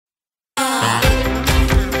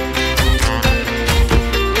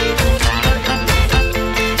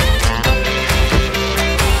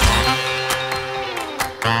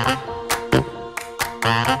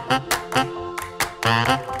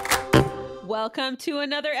Welcome to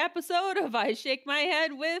another episode of I Shake My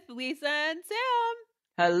Head with Lisa and Sam.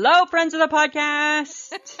 Hello, friends of the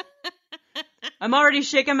podcast. I'm already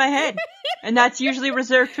shaking my head. And that's usually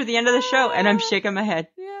reserved for the end of the show. And I'm shaking my head.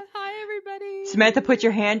 Yeah, hi everybody. Samantha, put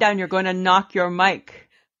your hand down. You're going to knock your mic.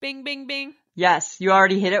 Bing, bing, bing. Yes, you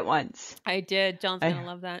already hit it once. I did. John's going to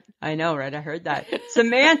love that. I know, right? I heard that.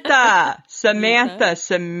 Samantha.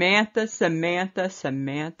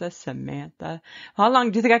 How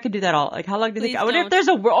long do you think I could do that all? Like, how long do you think? I wonder if there's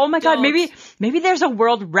oh my God, maybe there's a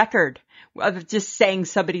world record of just saying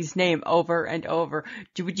somebody's name over and over.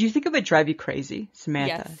 Do you think it would drive you crazy?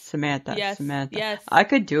 Samantha, Yes. Samantha, Yes. Samantha. Yes. I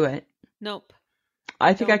could do it. Nope.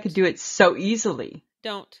 I think I could do it so easily.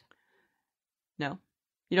 Don't. No.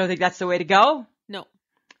 You don't think that's the way to go? No.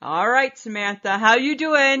 All right, Samantha. How you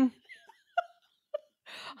doing?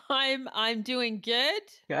 I'm doing good.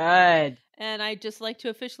 Good. And I just like to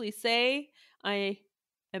officially say I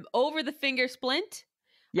am over the finger splint.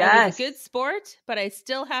 Yes. I was a good sport, but I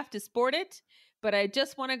still have to sport it. But I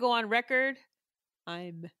just want to go on record.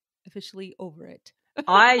 I'm officially over it.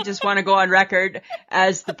 I just want to go on record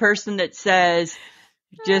as the person that says,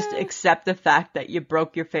 just accept the fact that you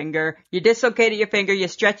broke your finger. You dislocated your finger. You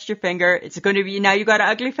stretched your finger. It's going to be, now you got an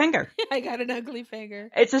ugly finger. I got an ugly finger.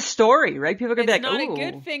 It's a story, right? People are going to be like, it's ooh. not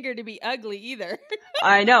a good finger to be ugly either.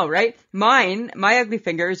 I know, right? My ugly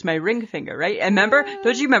finger is my ring finger, right? And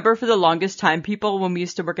don't you remember for the longest time, people, when we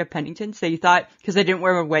used to work at Pennington's, they thought, because I didn't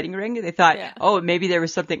wear a wedding ring, they thought, oh, maybe there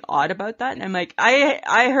was something odd about that. And I'm like,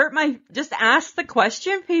 I hurt just ask the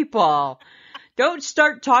question, people. Don't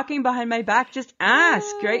start talking behind my back. Just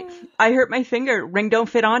ask, right? I hurt my finger. Ring don't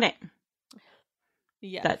fit on it.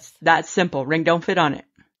 Yes. That's simple. Ring don't fit on it.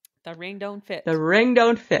 The ring don't fit. The ring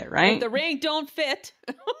don't fit, right? If the ring don't fit.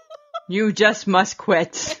 You just must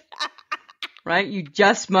quit. Right? You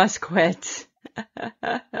just must quit.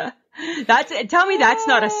 Tell me that's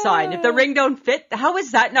not a sign. If the ring don't fit, how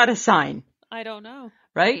is that not a sign? I don't know.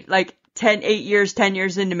 Right? Like 10 years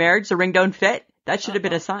into marriage, the ring don't fit. That should have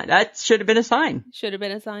been a sign. That should have been a sign. Should have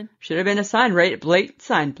been a sign. Should have been a sign, right? Blatant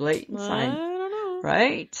sign. I don't know.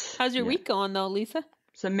 Right? How's your week going though, Lisa?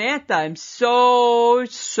 Samantha, I'm so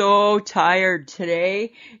tired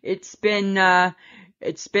today. It's been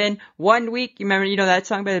 1 week. You know that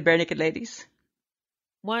song by the Bare Naked Ladies?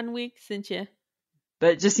 1 week since you.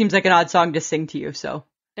 But it just seems like an odd song to sing to you, so.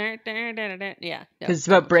 Yeah. Because it's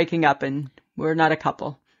about breaking up and we're not a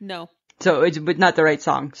couple. No. So it's not the right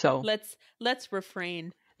song, so. Let's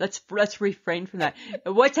refrain. Let's refrain from that.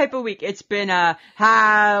 What type of week? It's been a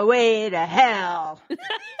highway to hell.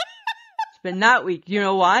 It's been that week. You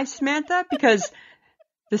know why, Samantha? Because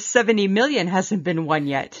the 70 million hasn't been won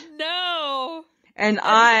yet. No. And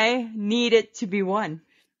I need it to be won.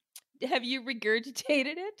 Have you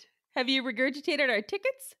regurgitated it? Have you regurgitated our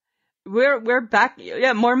tickets? We're back.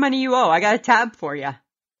 Yeah, more money you owe. I got a tab for you.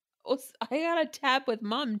 Oh, I got a tab with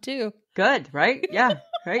Mom too. Good, right? Yeah,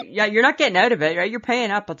 right? Yeah, you're not getting out of it, right? You're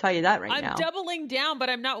paying up, I'll tell you that now. I'm doubling down, but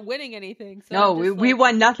I'm not winning anything. So no, we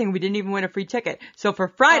won nothing. We didn't even win a free ticket. So for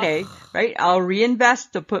Friday, right, I'll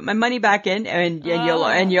reinvest to put my money back in and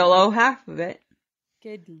you'll owe half of it.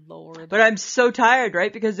 Good Lord. But I'm so tired,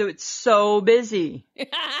 right? Because it's so busy. Because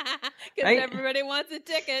right? everybody wants a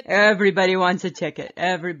ticket. Everybody wants a ticket.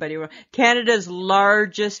 Canada's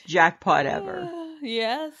largest jackpot ever.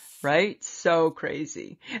 Yes. Right? So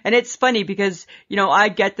crazy. And it's funny because, I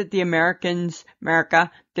get that the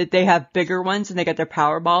America, that they have bigger ones and they got their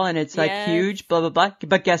Powerball and it's like huge, blah, blah, blah.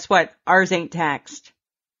 But guess what? Ours ain't taxed.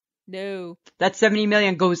 No. That 70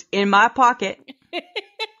 million goes in my pocket.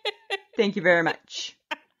 Thank you very much.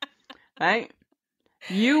 Right?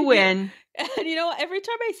 You win. And every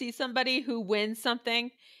time I see somebody who wins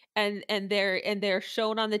something and they're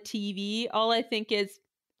shown on the TV, all I think is,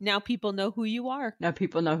 now people know who you are.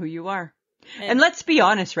 And let's be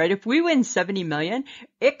honest, right? If we win 70 million,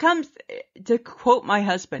 it comes, to quote my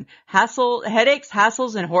husband, headaches,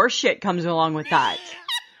 hassles, and horse shit comes along with that.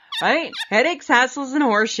 Right? Headaches, hassles, and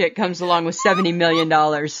horse shit comes along with $70 million.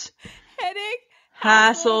 Headache,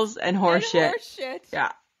 hassles, and horse shit.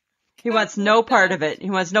 Yeah. He wants no part of it. He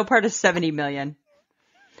wants no part of 70 million.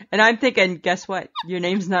 And I'm thinking, guess what? Your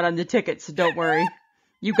name's not on the ticket, so don't worry.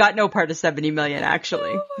 You got no part of 70 million,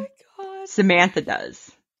 actually. Oh my God. Samantha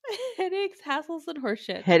does. Headaches, hassles, and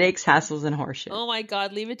horseshit. Headaches, hassles, and horseshit. Oh my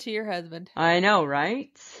God, leave it to your husband. I know,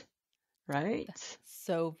 right? Right? That's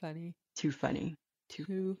so funny. Too funny.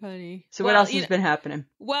 Too funny. So what else has been happening?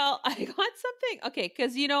 Well, I got something. Okay,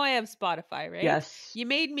 because I have Spotify, right? Yes. You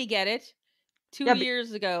made me get it 2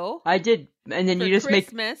 years ago. I did. And then you just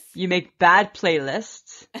Christmas. make bad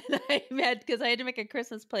playlists. And because I had to make a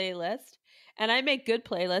Christmas playlist. And I make good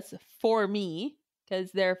playlists for me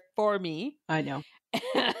because they're for me. I know.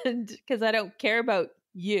 And because I don't care about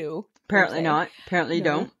you. Apparently not. Apparently you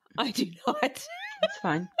don't. I do not. That's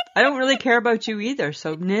fine. I don't really care about you either.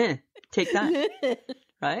 So, take that.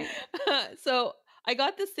 Right? So I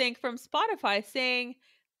got this thing from Spotify saying,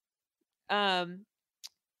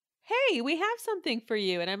 hey, we have something for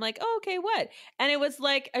you. And I'm like, oh, okay, what? And it was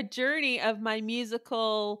like a journey of my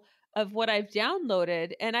musical, of what I've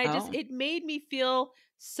downloaded. And it made me feel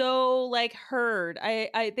so like heard.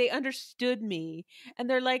 They understood me. And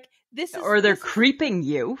they're like, or they're creeping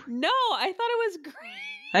you. No, I thought it was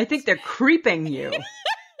great. I think they're creeping you. And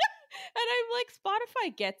I'm like,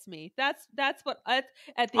 Spotify gets me. That's what, at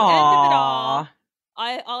the end of it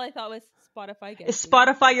all I thought was Spotify gets Is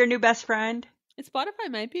Spotify your new best friend? Spotify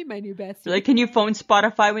might be my new best. Like, can you phone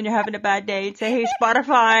Spotify when you're having a bad day and say, hey,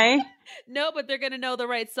 Spotify? No, but they're going to know the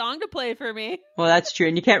right song to play for me. Well, that's true.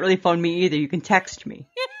 And you can't really phone me either. You can text me.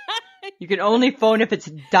 You can only phone if it's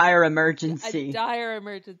a dire emergency. A dire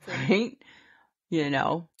emergency. Right? You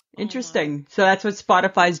know. Interesting. So that's what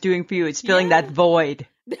Spotify's doing for you. It's filling that void.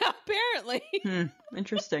 Apparently.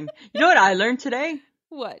 Interesting. You know what I learned today?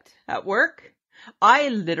 What? At work? I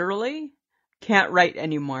literally can't write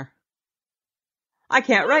anymore. I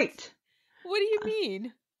can't write. What do you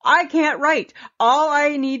mean? I can't write. All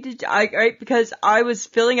I needed, because I was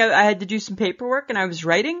filling out, I had to do some paperwork and I was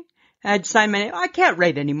writing. I had to sign my name. I can't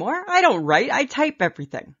write anymore. I don't write. I type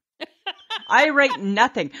everything. I write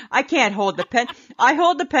nothing. I can't hold the pen. I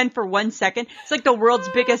hold the pen for 1 second. It's like the world's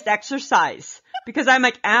biggest exercise because I'm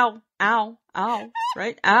like, ow, ow, ow,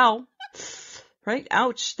 right? Ow. Right?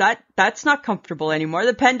 Ouch. That's not comfortable anymore.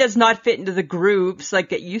 The pen does not fit into the grooves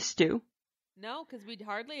like it used to. No, because we'd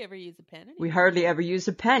hardly ever use a pen anymore. We hardly ever use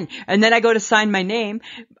a pen. And then I go to sign my name.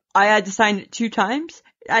 I had to sign it 2 times.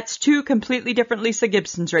 That's 2 completely different Lisa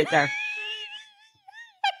Gibsons right there.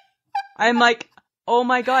 I'm like, oh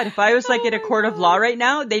my God. If I was like in a court of law right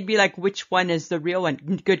now, they'd be like, which one is the real one?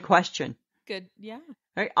 Good question. Good. Yeah.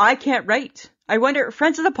 Right? I can't write. I wonder,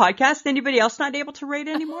 friends of the podcast, anybody else not able to write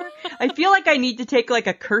anymore? I feel like I need to take like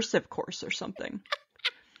a cursive course or something.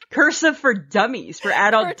 Cursive for dummies, for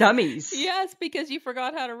adult dummies. Yes, because you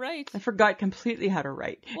forgot how to write. I forgot completely how to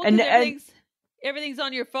write. Well, and everything's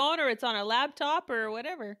on your phone or it's on a laptop or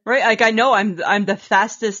whatever. Right, like I know I'm the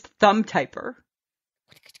fastest thumb typer.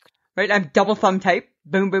 Right, I'm double thumb type.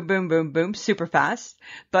 Boom, boom, boom, boom, boom, super fast.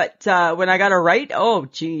 But when I gotta write, oh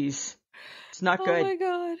geez, it's not good. Oh my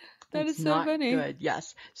God, that is so funny. Good,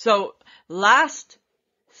 yes. So last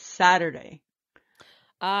Saturday.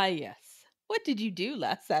 Yes. What did you do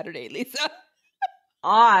last Saturday, Lisa?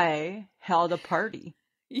 I held a party.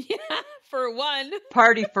 Yeah, for one.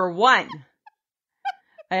 Party for one.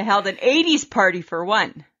 I held an 80s party for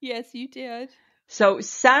one. Yes, you did. So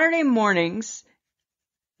Saturday mornings,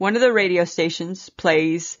 one of the radio stations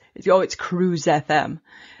plays, it's Cruise FM.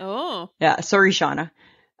 Oh. Yeah, sorry, Shauna.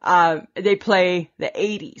 They play the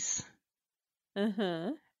 80s.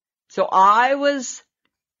 Uh-huh. So I was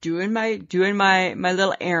doing my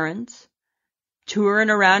little errands. Touring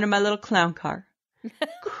around in my little clown car.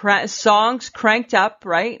 Songs cranked up,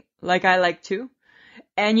 right? Like I like to.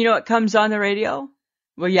 And you know what comes on the radio?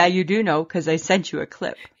 Well, yeah, you do know because I sent you a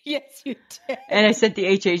clip. Yes, you did. And I sent the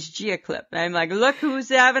HHG a clip. And I'm like, look who's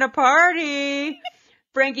having a party.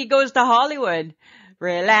 Frankie goes to Hollywood.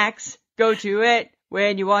 Relax. Go to it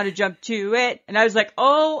when you want to jump to it. And I was like,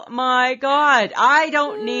 oh my God. I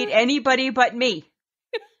don't need anybody but me.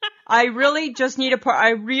 I really just need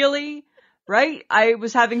right? I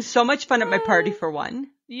was having so much fun at my party for one.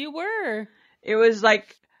 You were. It was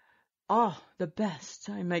like, the best.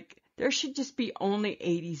 I'm like, there should just be only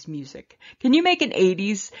 80s music. Can you make an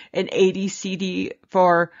 80s CD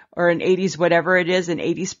or an 80s whatever it is, an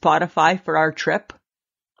 80s Spotify for our trip?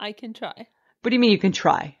 I can try. What do you mean you can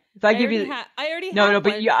try? If I give you, I already have no,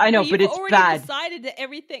 but I know, but it's bad. You've already decided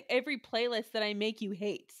that every playlist that I make you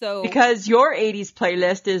hate. So because your 80s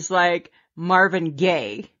playlist is like Marvin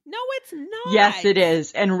Gaye. No, it's not. Yes, it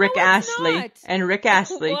is. And Rick Astley. Not. And Rick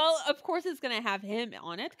Astley. Well, of course it's going to have him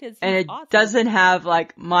on it because and it awesome. Doesn't have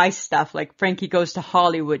like my stuff, like Frankie Goes to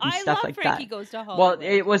Hollywood and stuff like Frankie that. Goes to Hollywood.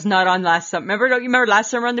 Well, it was not on last summer. Don't you remember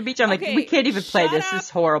last summer on the beach? I'm like, we can't even play this. This is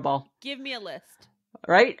horrible. Give me a list.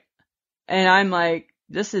 Right? And I'm like,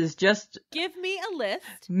 this is just... Give me a list.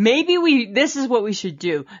 Maybe this is what we should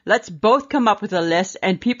do. Let's both come up with a list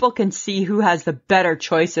and people can see who has the better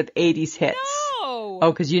choice of 80s hits. No.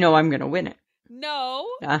 Oh, because you know I'm going to win it. No.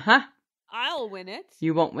 Uh-huh. I'll win it.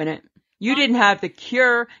 You won't win it. You didn't have The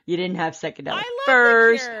Cure. You didn't have Psychedelic I love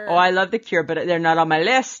Furs. The Cure. Oh, I love The Cure, but they're not on my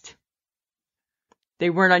list. They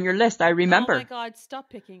weren't on your list. I remember. Oh my God, stop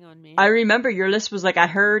picking on me. I remember your list was like, I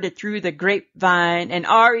heard it through the grapevine and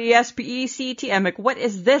RESPECT. I'm like, what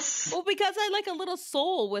is this? Well, because I like a little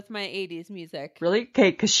soul with my 80s music. Really? Okay,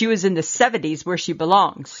 because she was in the 70s where she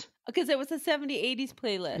belongs. Because it was a 70s, 80s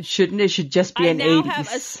playlist. It should just be an 80s. I now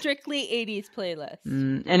have a strictly 80s playlist.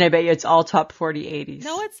 And I bet you it's all top 40 80s.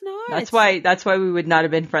 No, it's not. That's why we would not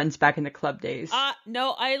have been friends back in the club days.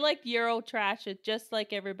 No, I like Euro trash it just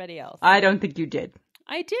like everybody else. I don't think you did.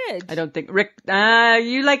 I did. I don't think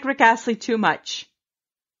you like Rick Astley too much.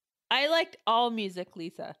 I liked all music,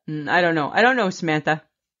 Lisa. I don't know. I don't know, Samantha.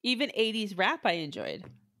 Even 80s rap I enjoyed.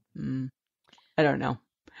 I don't know.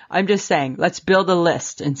 I'm just saying, let's build a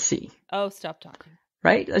list and see. Oh, stop talking.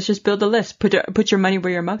 Right? Let's just build a list. Put your money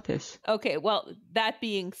where your mouth is. Okay, well, that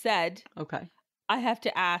being said, okay, I have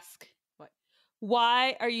to ask, what?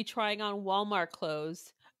 Why are you trying on Walmart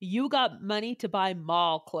clothes? You got money to buy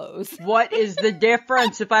mall clothes. What is the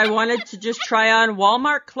difference if I wanted to just try on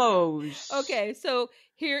Walmart clothes? Okay, so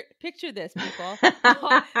here, picture this, people.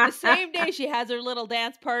 The same day she has her little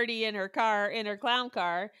dance party in her car, in her clown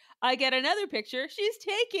car, I get another picture.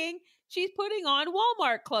 She's putting on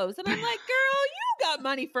Walmart clothes. And I'm like, girl, you got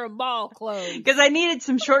money for mall clothes. Because I needed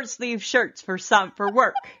some short sleeve shirts for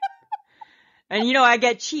work. And I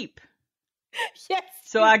get cheap. Yes.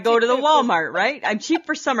 So I go to the Walmart, right? I'm cheap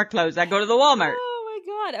for summer clothes. I go to the Walmart. Oh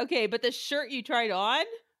my God. Okay, but the shirt you tried on?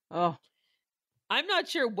 Oh. I'm not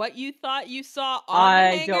sure what you thought you saw on the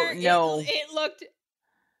I hanger. don't know. It looked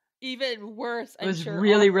even worse. It was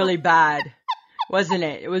really, really bad. Wasn't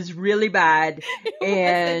it? It was really bad.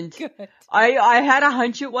 Wasn't good. I had a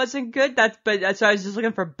hunch it wasn't good. So I was just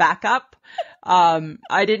looking for backup.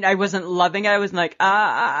 I wasn't loving it. I wasn't like,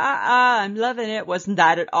 I'm loving it. Wasn't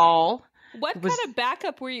that at all. What kind of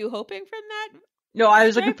backup were you hoping from that? No, I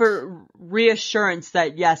was looking for reassurance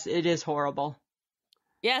that yes, it is horrible.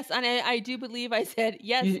 Yes, and I do believe I said,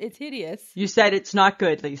 yes, it's hideous. You said it's not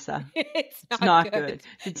good, Lisa. It's not good.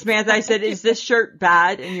 Samantha, I said, is this shirt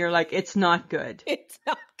bad? And you're like, it's not good. It's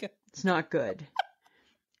not good. It's not good.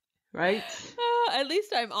 Right? At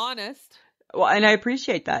least I'm honest. Well, and I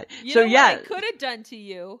appreciate that. You know what I could have done to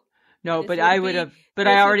you? No, but I would have, but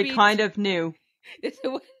I already kind of knew.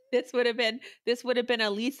 This would have been a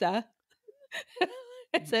Lisa,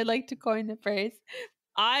 as I like to coin the phrase.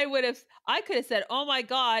 I could have said, oh my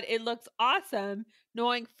God, it looks awesome,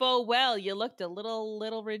 knowing full well you looked a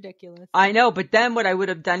little ridiculous. I know, but then what I would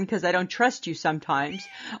have done, because I don't trust you sometimes,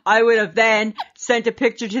 I would have then sent a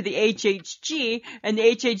picture to the HHG, and the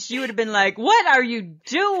HHG would have been like, what are you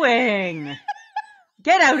doing?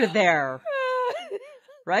 Get out of there.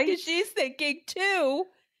 Right? Because she's thinking too.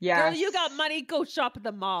 Yes. Girl, you got money, go shop at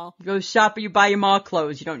the mall. Go shop, you buy your mall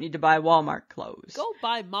clothes. You don't need to buy Walmart clothes. Go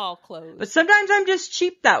buy mall clothes. But sometimes I'm just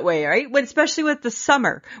cheap that way, right? Especially with the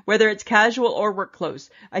summer, whether it's casual or work clothes.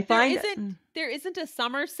 I find there isn't a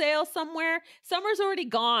summer sale somewhere. Summer's already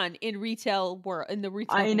gone in retail world.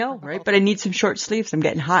 I know, right? But I need some short sleeves. I'm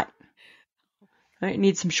getting hot. I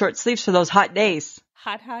need some short sleeves for those hot days.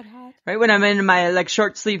 Hot. Right? When I'm in my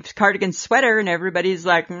short sleeve cardigan sweater and everybody's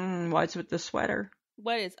like, what's with the sweater?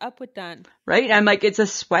 What is up with that? Right? I'm like, it's a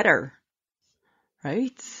sweater.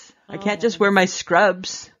 Right? I can't just wear my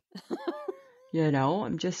scrubs.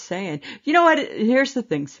 I'm just saying. You know what? Here's the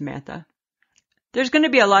thing, Samantha. There's going to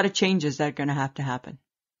be a lot of changes that are going to happen.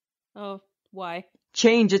 Oh, why?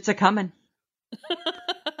 Change, it's a-coming.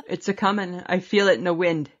 It's a-coming. I feel it in the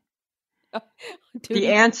wind. The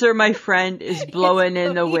answer, my friend, is blowing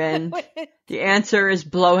in the wind. The answer is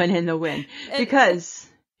blowing in the wind. Because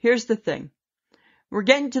here's the thing. We're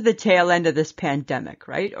getting to the tail end of this pandemic,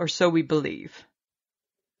 right? Or so we believe.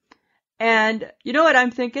 And you know what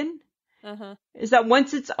I'm thinking? Is that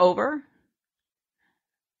once it's over,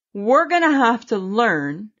 we're going to have to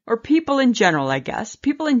learn, or people in general, I guess,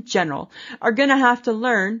 people in general are going to have to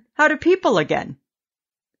learn how to people again.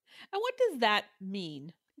 And what does that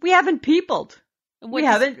mean? We haven't peopled. We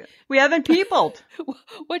haven't peopled.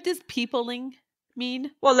 What does peopling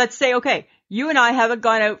mean? Well, let's say, okay, you and I haven't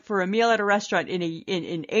gone out for a meal at a restaurant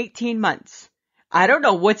in 18 months. I don't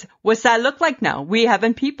know what's that look like now. We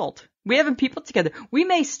haven't peopled. We haven't peopled together. We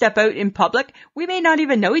may step out in public. We may not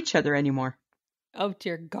even know each other anymore. Oh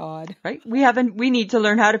dear God. Right? We need to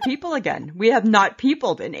learn how to people again. We have not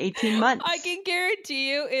peopled in 18 months. I can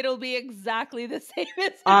guarantee you it'll be exactly the same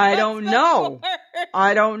as I don't know.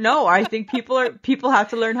 I think people have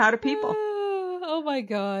to learn how to people. Oh my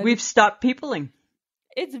God. We've stopped peopling.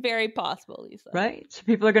 It's very possible, Lisa. Right? So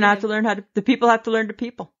people are going to have to learn the people have to learn to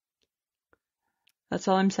people. That's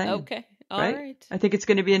all I'm saying. Okay. All right. I think it's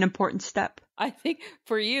going to be an important step. I think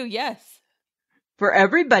for you, yes. For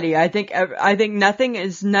everybody. I think nothing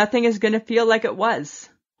is going to feel like it was.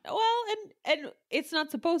 Well, and it's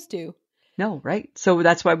not supposed to. No, right? So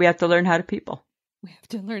that's why we have to learn how to people. We have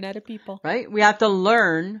to learn how to people. Right? We have to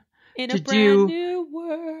learn in a brand new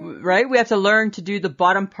world. Right? We have to learn to do the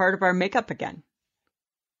bottom part of our makeup again.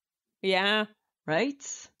 Yeah. Right?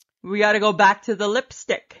 We got to go back to the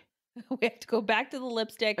lipstick. We have to go back to the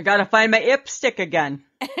lipstick. I got to find my ipstick again.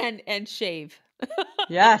 And shave.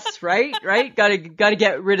 Yes, right? Got to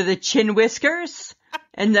get rid of the chin whiskers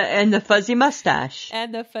and the fuzzy mustache.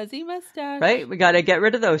 And the fuzzy mustache. Right? We got to get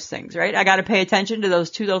rid of those things, right? I got to pay attention to those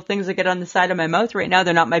two little things that get on the side of my mouth right now.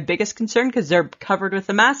 They're not my biggest concern because they're covered with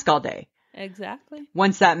a mask all day. Exactly.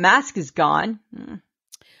 Once that mask is gone.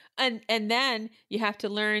 And then you have to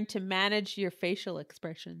learn to manage your facial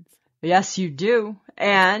expressions. Yes, you do.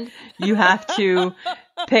 And you have to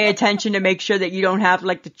pay attention to make sure that you don't have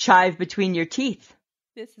like the chive between your teeth.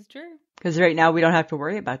 This is true. Because right now we don't have to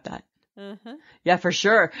worry about that. Uh-huh. Yeah, for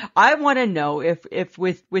sure. I want to know if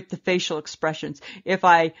with the facial expressions, if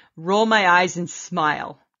I roll my eyes and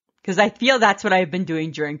smile. Because I feel that's what I've been doing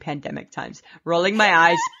during pandemic times. Rolling my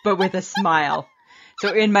eyes, but with a smile. So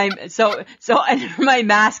under my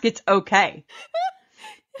mask, it's okay.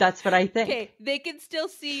 That's what I think. Okay, they can still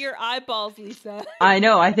see your eyeballs, Lisa. I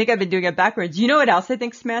know. I think I've been doing it backwards. You know what else I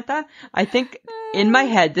think, Samantha? I think in my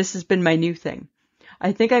head, this has been my new thing.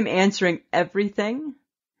 I think I'm answering everything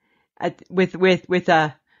with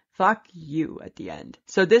a fuck you at the end.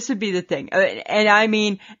 So this would be the thing. And I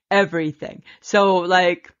mean everything. So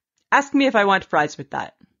like, ask me if I want fries with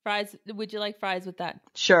that. Fries? Would you like fries with that?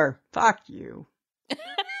 Sure. Fuck you.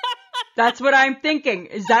 That's what I'm thinking.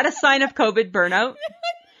 Is that a sign of COVID burnout?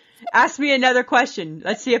 Ask me another question.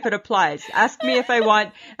 Let's see if it applies. Ask me if I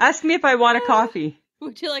want a coffee.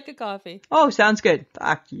 Would you like a coffee? Oh, sounds good.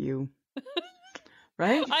 Fuck you.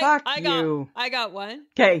 Right? Fuck you. I got one.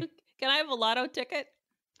 Okay. Can I have a lotto ticket?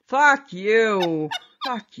 Fuck you.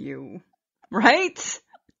 Fuck you. Right?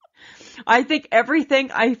 I think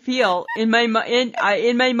everything I feel in my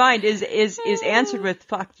mind is answered with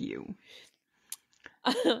fuck you.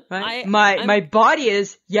 Right? My body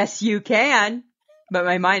is yes you can, but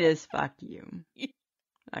my mind is fuck you.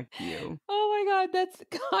 Fuck you. Oh my god,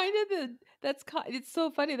 it's so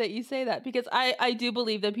funny that you say that because I do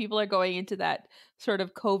believe that people are going into that sort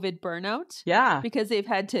of COVID burnout. Yeah. Because they've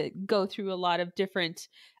had to go through a lot of different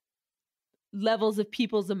levels of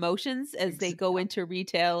people's emotions as they go into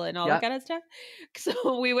retail and all that kind of stuff.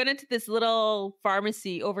 So we went into this little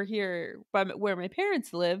pharmacy over here where my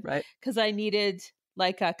parents live, right? Because I needed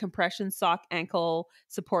like a compression sock ankle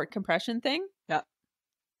support compression thing. Yeah.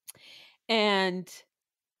 And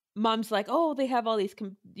mom's like, oh, they have all these,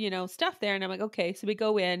 stuff there. And I'm like, okay. So we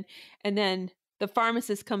go in and then the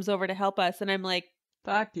pharmacist comes over to help us. And I'm like,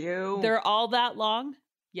 fuck you. They're all that long?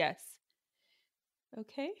 Yes.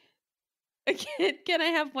 Okay. Can I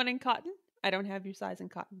have one in cotton? I don't have your size in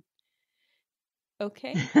cotton.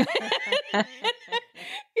 Okay.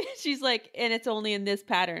 She's like, and it's only in this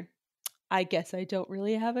pattern. I guess I don't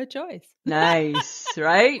really have a choice. Nice,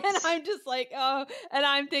 right? And I'm just like, oh, and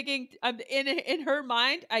I'm thinking, I'm in her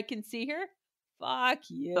mind, I can see her. Fuck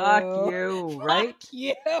you. Fuck you, right? Fuck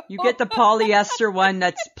you. You get the polyester one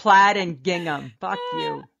that's plaid and gingham. Fuck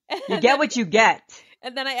you. You get what you get.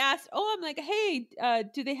 And then I asked, I'm like, hey,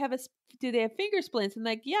 do they have finger splints? And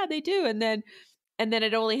like, yeah, they do. And then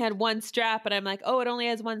it only had one strap, and I'm like, oh, it only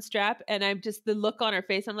has one strap, and I'm just the look on her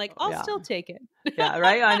face. I'm like, I'll still take it. Yeah,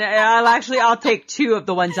 right. I'll take two of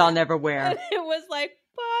the ones I'll never wear. And it was like,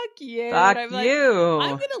 fuck you. Fuck I'm you.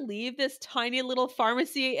 Like, I'm gonna leave this tiny little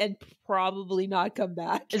pharmacy and probably not come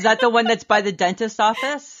back. Is that the one that's by the dentist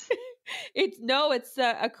office? It's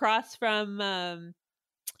across from. No,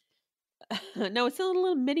 it's a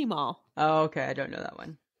little mini mall. Oh, okay. I don't know that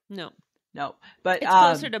one. No, but it's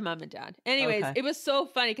closer to mom and dad. Anyways, okay. It was so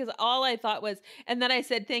funny because all I thought was, and then I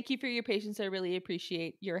said, thank you for your patience. I really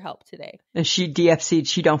appreciate your help today. And she DFC'd.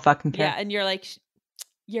 She don't fucking care. Yeah. And you're like,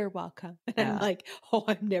 you're welcome. And I'm like, oh,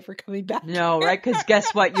 I'm never coming back. No, right? Because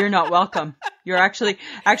guess what? You're not welcome. You're actually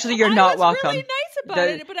you're not welcome. I was really nice about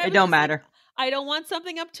it, but it don't matter. Like, I don't want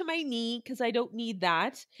something up to my knee because I don't need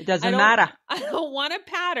that. It doesn't matter. I don't want a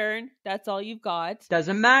pattern. That's all you've got.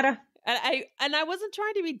 Doesn't matter. And I wasn't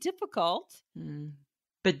trying to be difficult.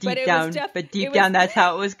 But deep down, that's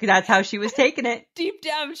how it was. That's how she was taking it. Deep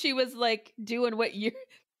down, she was like doing what you.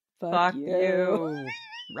 Fuck you.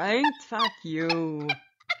 Right? Fuck you.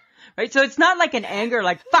 Right? So it's not like an anger,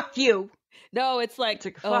 like fuck you. No, it's like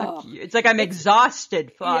fuck you. It's like I'm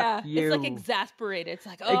exhausted. Fuck you. It's like exasperated. It's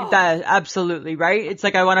like that, absolutely right. It's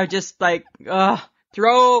like I want to just like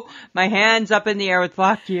throw my hands up in the air with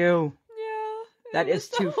fuck you. That is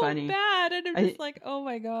too funny. Bad, and I'm just like, oh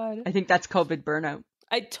my God. I think that's COVID burnout.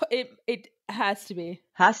 It has to be.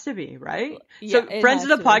 Has to be, right? Yeah, so friends of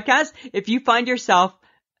the podcast, if you find yourself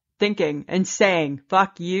thinking and saying,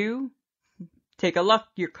 fuck you, take a look.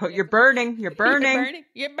 You're burning. You're burning.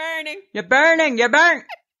 You're burning. You're burning. You're burnt.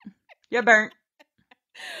 You're burnt.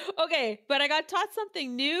 Okay, but I got taught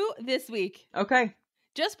something new this week. Okay.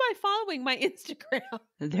 Just by following my Instagram.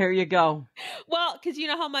 There you go. Well, because you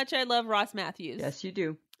know how much I love Ross Matthews. Yes, you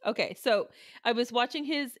do. Okay, so I was watching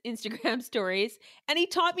his Instagram stories, and he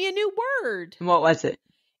taught me a new word. What was it?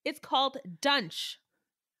 It's called dunch.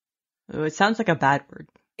 Oh, it sounds like a bad word.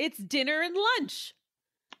 It's dinner and lunch.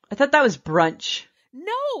 I thought that was brunch.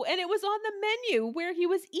 No, and it was on the menu where he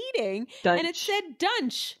was eating, Dunch. and it said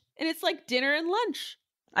dunch, and it's like dinner and lunch.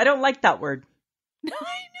 I don't like that word. I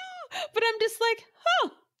know, but I'm just like, huh.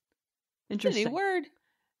 Interesting. It's a new word.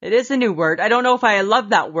 It is a new word. I don't know if I love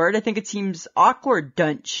that word. I think it seems awkward,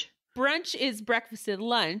 dunch. Brunch is breakfast and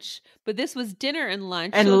lunch, but this was dinner and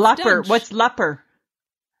lunch. And so lupper. What's lupper?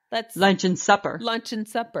 That's lunch and supper. Lunch and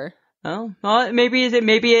supper. Oh, well, maybe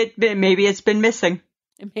it's been missing.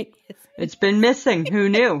 It's been missing. Who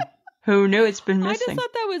knew? Who knew it's been missing? I just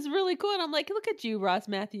thought that was really cool. And I'm like, look at you, Ross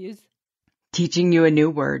Matthews. Teaching you a new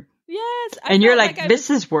word. Yes. And you're like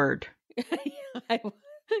Mrs. Word. Yeah,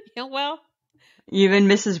 well. Even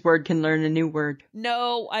Mrs. Word can learn a new word.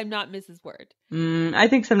 No, I'm not Mrs. Word. I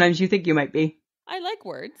think sometimes you think you might be. I like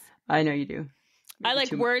words. I know you do. Maybe I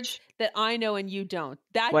like words that I know and you don't.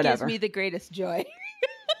 That gives me the greatest joy.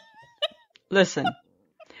 Listen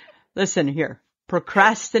here.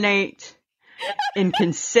 Procrastinate,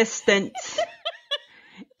 inconsistent,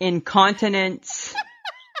 incontinence,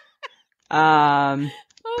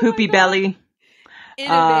 poopy belly,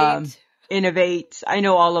 innovate. I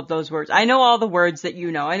know all of those words. I know all the words that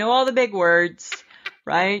you know. I know all the big words,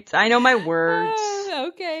 right? I know my words.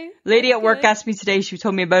 Okay. Lady at work asked me today, she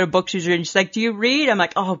told me about a book she's reading. She's like, do you read? I'm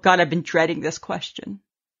like, oh God, I've been dreading this question.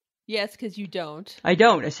 Yes, because you don't. I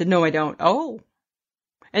don't. I said, no, I don't. Oh.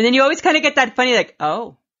 And then you always kind of get that funny, like,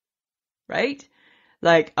 oh, right?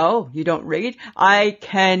 Like, oh, you don't read? I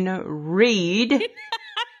can read.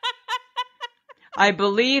 I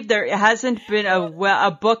believe there hasn't been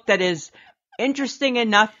a book that is interesting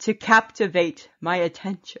enough to captivate my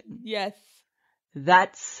attention. Yes.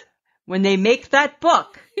 That's when they make that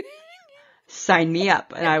book. Sign me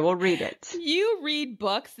up and I will read it. You read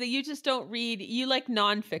books that you just don't read. You like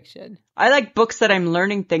nonfiction. I like books that I'm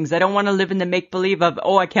learning things. I don't want to live in the make-believe of,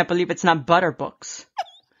 oh, I can't believe it's not butter books.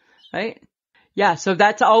 Right? Yeah, so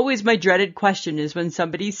that's always my dreaded question is when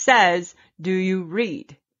somebody says, do you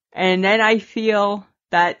read? And then I feel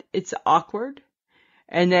that it's awkward.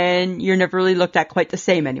 And then you're never really looked at quite the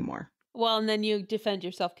same anymore. Well, and then you defend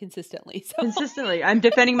yourself consistently. So. Consistently. I'm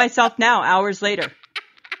defending myself now, hours later.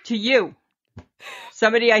 To you.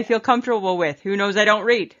 Somebody I feel comfortable with who knows I don't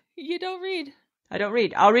read. You don't read. I don't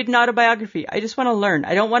read. I'll read an autobiography. I just want to learn.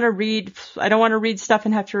 I don't want to read stuff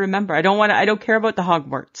and have to remember. I don't care about the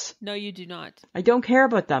Hogwarts. No, you do not. I don't care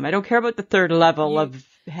about them. I don't care about the third level of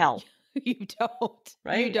hell. You don't.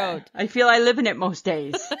 Right? You don't. I feel I live in it most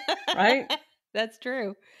days. Right? That's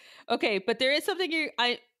true. Okay, but there is something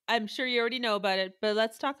I'm sure you already know about it, but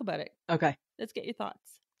let's talk about it. Okay. Let's get your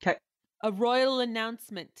thoughts. Okay. A royal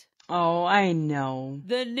announcement. Oh, I know.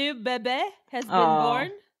 The new bebe has been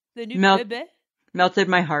born. The new bebe. Melted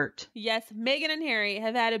my heart. Yes, Meghan and Harry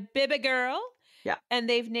have had a baby girl. Yeah. And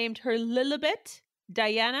they've named her Lilibet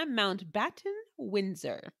Diana Mountbatten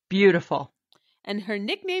Windsor. Beautiful. And her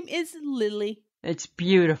nickname is Lily. It's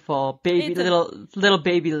beautiful. Little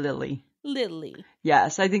baby Lily. Lily.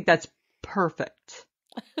 Yes, I think that's perfect.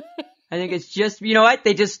 I think it's just, you know what?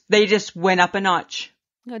 They just went up a notch.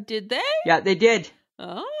 Oh, did they? Yeah, they did.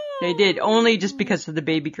 Oh. They did. Only just because of the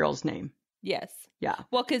baby girl's name. Yes. Yeah.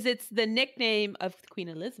 Well, because it's the nickname of Queen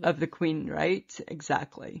Elizabeth. Of the Queen, right?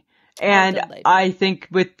 Exactly. And I think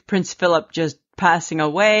with Prince Philip just passing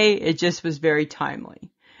away, it just was very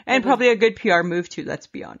timely. And probably a good PR move too, let's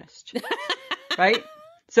be honest. Right?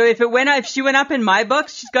 So if she went up in my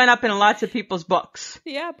books, she's gone up in lots of people's books.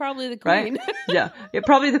 Yeah, probably the Queen. Right? Yeah,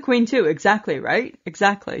 probably the Queen too. Exactly, right?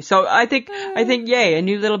 Exactly. So I think, yay, a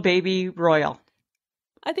new little baby royal.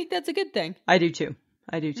 I think that's a good thing. I do too.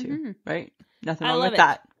 Mm-hmm. Right? Nothing wrong with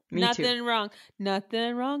that. Me too. Nothing wrong.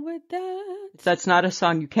 Nothing wrong with that. That's not a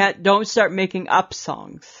song. Don't start making up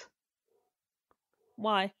songs.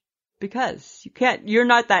 Why? Because you can't, you're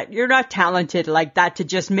not talented like that to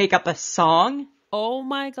just make up a song. Oh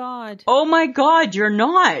my God. Oh my God, you're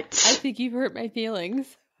not. I think you've hurt my feelings.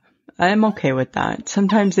 I'm okay with that.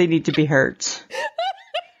 Sometimes they need to be hurt.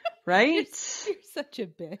 right? You're such a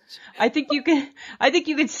bitch. I think you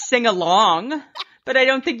can sing along, but I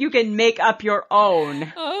don't think you can make up your own.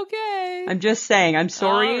 Okay. I'm just saying, I'm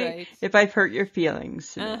sorry if I've hurt your feelings,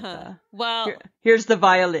 Samantha. Well, here's the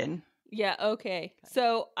violin. Yeah, okay.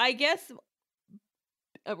 So I guess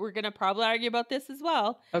we're going to probably argue about this as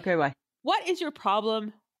well. Okay, why? What is your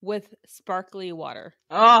problem with sparkly water?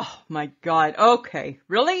 Oh, my God. Okay.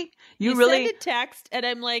 Really? You really? send a text and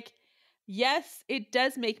I'm like, yes, it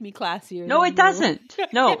does make me classier. No, it doesn't.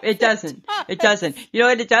 No, Yes, it doesn't. It doesn't. You know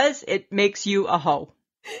what it does? It makes you a hoe.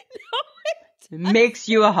 No, it makes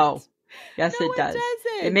you a hoe. Yes, No, it does. It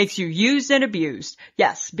doesn't. It makes you used and abused.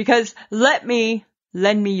 Yes, because lend me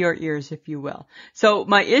your ears, if you will. So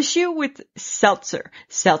my issue with seltzer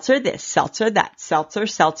this, seltzer that, seltzer,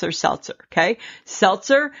 okay?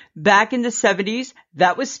 Seltzer, back in the 70s,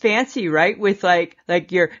 that was fancy, right? With like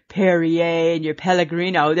your Perrier and your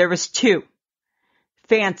Pellegrino. There was two.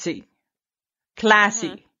 Fancy.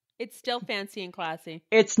 Classy. It's still fancy and classy.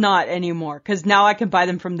 It's not anymore, because now I can buy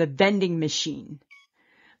them from the vending machine,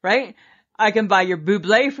 right? I can buy your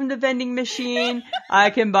Bublé from the vending machine. I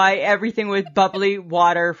can buy everything with bubbly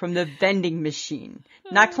water from the vending machine.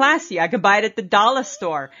 Not classy. I can buy it at the dollar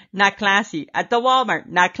store. Not classy. At the Wal-Mart.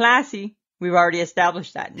 Not classy. We've already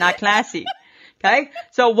established that. Not classy. Okay?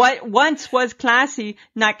 So what once was classy,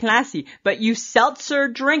 not classy. But you seltzer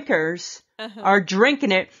drinkers are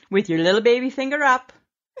drinking it with your little baby finger up,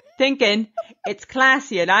 thinking it's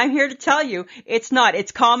classy. And I'm here to tell you, it's not.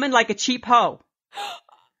 It's common like a cheap hoe.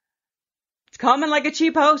 It's common like a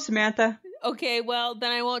cheap hoe, Samantha. Okay, well,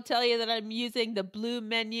 then I won't tell you that I'm using the Blue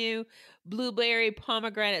Menu blueberry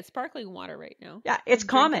pomegranate sparkling water right now. Yeah, it's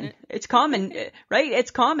common. It's common, right?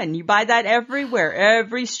 It's common. You buy that everywhere.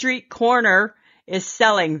 Every street corner is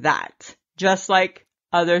selling that, just like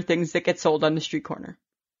other things that get sold on the street corner.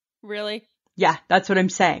 Really? Yeah, that's what I'm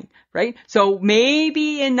saying, right? So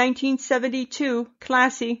maybe in 1972,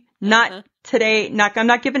 classy, not today. I'm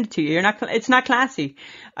not giving it to you. It's not classy.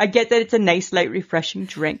 I get that it's a nice, light, refreshing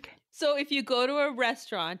drink. So if you go to a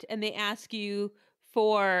restaurant and they ask you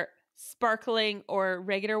for sparkling or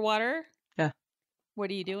regular water, what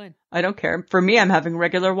are you doing? I don't care. For me, I'm having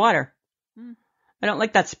regular water. I don't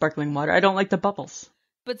like that sparkling water. I don't like the bubbles.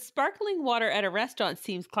 But sparkling water at a restaurant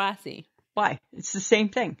seems classy. Why? It's the same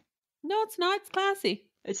thing. No, it's not. It's classy.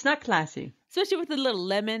 It's not classy. Especially with a little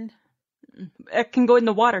lemon. It can go in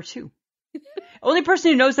the water, too. Only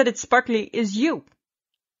person who knows that it's sparkly is you.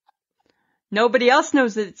 Nobody else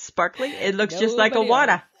knows that it's sparkly. It looks just like a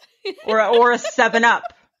water or a 7-Up.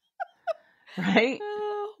 Right?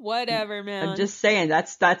 Whatever, man. I'm just saying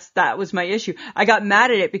that was my issue. I got mad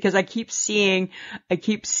at it because I keep seeing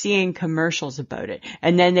commercials about it.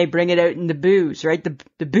 And then they bring it out in the booze, right?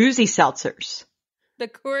 The boozy seltzers. The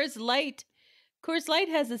Coors Light. Coors Light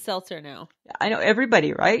has a seltzer now. I know,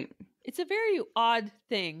 everybody, right? It's a very odd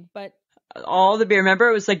thing, but all the beer. Remember,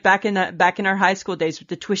 it was like back in our high school days with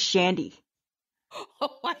the Twist Shandy. Oh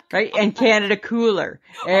my God. Right? And Canada Cooler.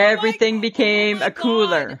 Everything became a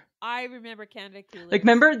cooler. God. I remember Canada Cooler. Like,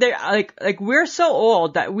 remember, we're so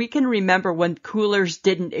old that we can remember when coolers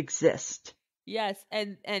didn't exist. Yes,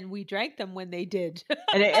 and we drank them when they did.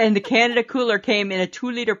 and the Canada Cooler came in a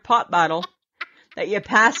 2-liter pop bottle that you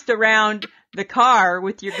passed around the car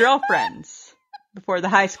with your girlfriends before the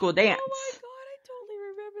high school dance. Oh my God, I totally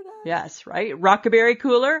remember that. Yes, right? Rockaberry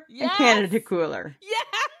Cooler and Canada Cooler. Yes!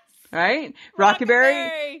 Right?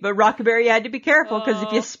 Rockaberry. But Rockaberry, you had to be careful because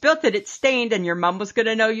if you spilt it, it stained and your mom was going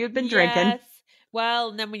to know you'd been drinking. Yes. Well,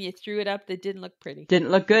 and then when you threw it up, it didn't look pretty.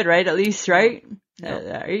 Didn't look good, right? At least, right?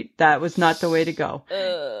 No. Right? That was not the way to go.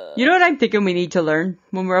 You know what I'm thinking we need to learn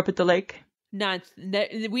when we're up at the lake?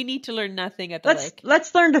 We need to learn nothing at the lake.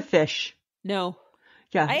 Let's learn to fish. No.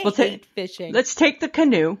 Yeah. I hate fishing. Let's take the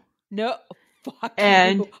canoe. No. Fuck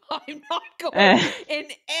and you. I'm not going in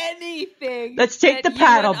anything. Let's take the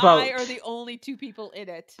paddle boat. I are the only two people in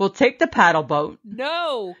it. We'll take the paddle boat.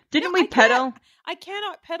 No. Didn't we pedal? I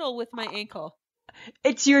cannot pedal with my ankle.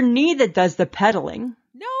 It's your knee that does the pedaling.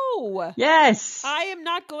 No. Yes. I am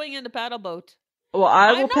not going in the paddle boat. Well,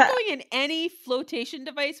 I'm not going in any flotation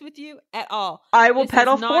device with you at all. I will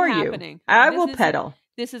pedal for you. I will pedal.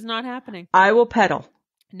 This is not happening. I will pedal.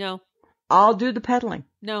 No. I'll do the pedaling.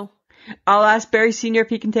 No. I'll ask Barry Sr. if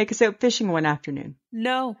he can take us out fishing one afternoon.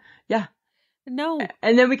 No. Yeah. No.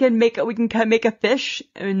 And then we can make a fish,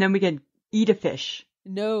 and then we can eat a fish.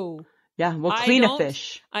 No. Yeah, we'll clean a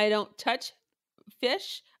fish. I don't touch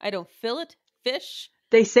fish. I don't fillet fish.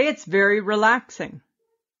 They say it's very relaxing.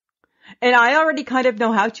 And I already kind of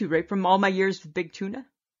know how to, right, from all my years with big tuna.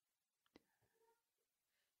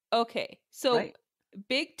 Okay. So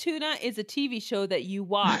Big Tuna is a TV show that you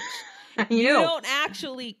watch. You don't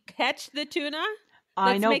actually catch the tuna.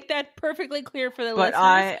 I Let's know. make that perfectly clear for the But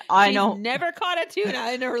listeners. I know. She's never caught a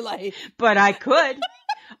tuna in her life. But I could.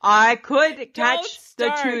 I could catch the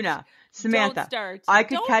tuna. Samantha, Don't start. I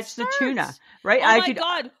could catch the tuna, right? Oh my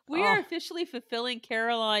God. We are officially fulfilling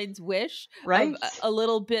Caroline's wish right? of a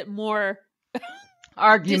little bit more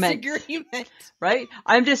argument. Disagreement. Right?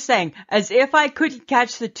 I'm just saying, as if I couldn't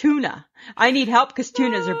catch the tuna. I need help because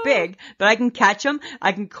tunas are big, but I can catch them.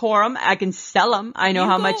 I can core them. I can sell them. I know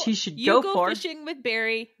how much he should go for. You go fishing with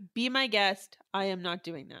Barry. Be my guest. I am not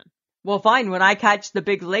doing that. Well, fine. When I catch the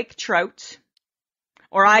big lake trout,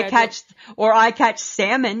 or I catch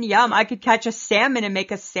salmon. Yum. I could catch a salmon and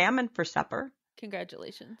make a salmon for supper.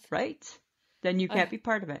 Congratulations. Right? Then you can't be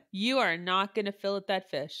part of it. You are not going to fillet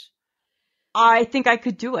that fish. I think I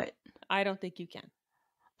could do it. I don't think you can.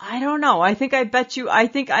 I don't know. I think I bet you. I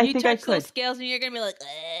think I could. Those scales and you're going to be like,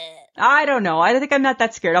 I don't know. I think I'm not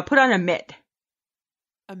that scared. I'll put on a mitt.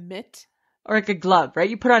 A mitt? Or like a glove, right?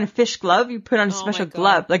 You put on a fish glove. You put on a special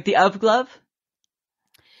glove, like the glove.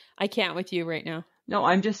 I can't with you right now. No,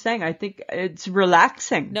 I'm just saying. I think it's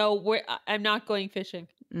relaxing. No, I'm not going fishing.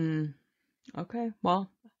 Okay, well,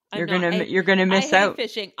 you're gonna miss out.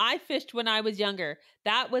 Fishing. I fished when I was younger.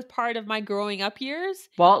 That was part of my growing up years.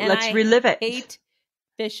 Well, let's relive it. I hate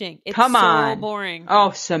fishing. It's Come on. So boring.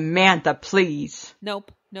 Oh, Samantha, please.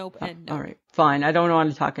 Nope. And no. All right, fine. I don't want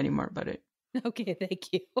to talk anymore about it. Okay,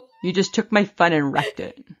 thank you. You just took my fun and wrecked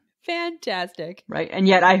it. Fantastic. Right, and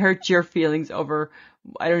yet I hurt your feelings over.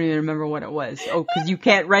 I don't even remember what it was. Oh, because you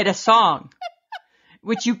can't write a song.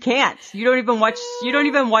 Which you can't. You don't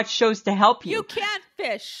even watch shows to help you. You can't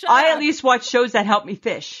fish. Shut up. At least watch shows that help me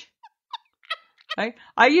fish. Right?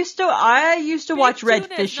 I used to watch Red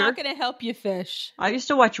Fisher. Not going to help you fish. I used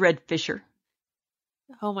to watch Red Fisher.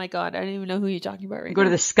 Oh my God, I don't even know who you're talking about right now. Go to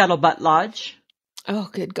the Scuttlebutt Lodge. Oh,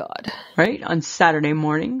 good God. Right? On Saturday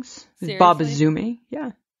mornings. With Bob Azumi.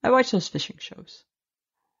 Yeah. I watch those fishing shows.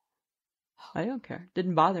 I don't care.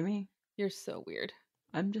 Didn't bother me. You're so weird.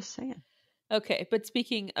 I'm just saying. Okay, but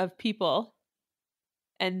speaking of people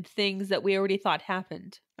and things that we already thought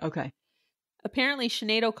happened. Okay. Apparently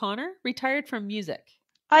Sinead O'Connor retired from music.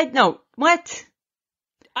 What?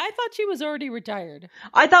 I thought she was already retired.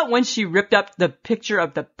 I thought when she ripped up the picture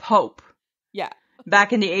of the Pope. Yeah.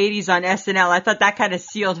 Back in the 80s on SNL, I thought that kind of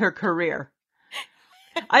sealed her career.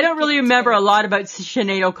 I don't really remember a lot about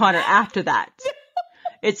Sinead O'Connor after that.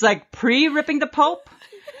 It's like pre-ripping the Pope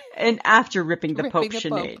and after ripping the Pope,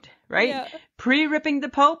 Sinead. Right? Yeah. Pre-ripping the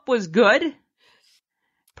Pope was good.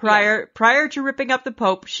 Prior to ripping up the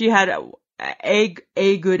Pope, she had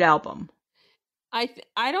a good album. I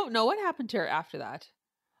don't know what happened to her after that.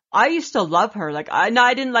 I used to love her.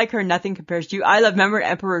 I didn't like her. Nothing compares to you. Remember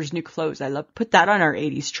Emperor's New Clothes. Put that on our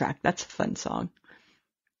 80s track. That's a fun song.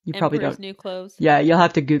 You probably don't. Emperor's New Clothes? Yeah, you'll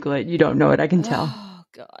have to Google it. You don't know it. I can tell. Oh,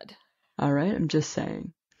 God. All right. I'm just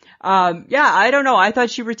saying. I don't know. I thought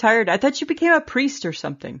she retired. I thought she became a priest or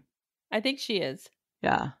something. I think she is.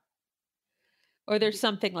 Yeah. Or there's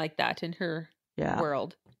something like that in her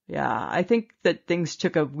world. Yeah. I think that things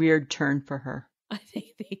took a weird turn for her. I think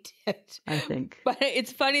they did. I think. But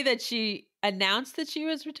it's funny that she announced that she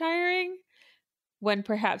was retiring when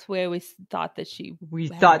perhaps we always thought that she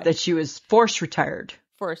thought that she was forced retired.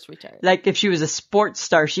 Like if she was a sports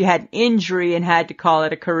star, she had an injury and had to call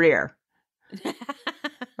it a career.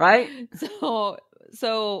 Right?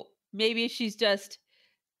 So maybe she's just,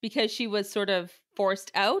 because she was sort of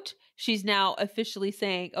forced out, she's now officially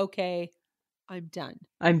saying, okay, I'm done.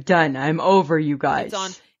 I'm over, you guys.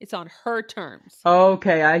 It's on her terms.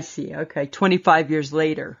 Okay, I see. Okay, 25 years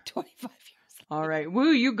later. 25 years later. All right.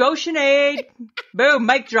 Woo, you go, Sinead. Boom,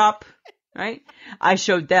 mic drop. Right? I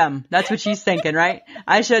showed them. That's what she's thinking, right?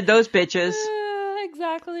 I showed those bitches.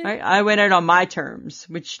 Exactly. Right? I went out on my terms,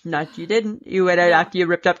 which you didn't. You went out after you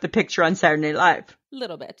ripped up the picture on Saturday Night Live. A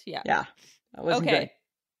little bit, yeah. Yeah. That wasn't good.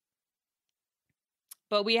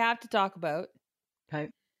 But we have to talk about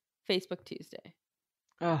Facebook Tuesday.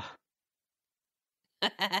 Oh.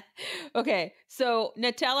 Okay, so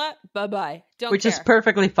Nutella, bye-bye. Which is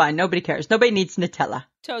perfectly fine. Nobody cares. Nobody needs Nutella.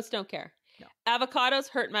 Toast don't care. No. Avocados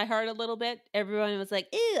hurt my heart a little bit. Everyone was like,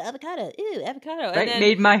 ew, avocado. Right? And then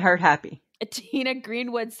made my heart happy. Tina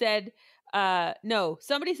Greenwood said, no.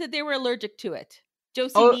 Somebody said they were allergic to it.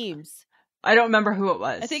 Josie Neems. I don't remember who it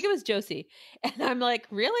was. I think it was Josie. And I'm like,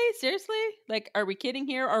 really? Seriously? Like, are we kidding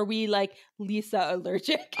here? Are we like Lisa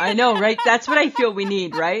allergic? I know, right? That's what I feel we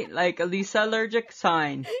need, right? Like a Lisa allergic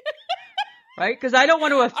sign. Right? Because I don't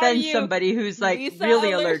want to offend somebody who's like Lisa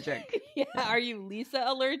really allergic. Yeah. Are you Lisa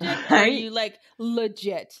allergic? Right? Or are you like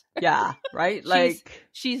legit? Yeah. Right?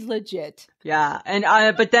 She's legit. Yeah. And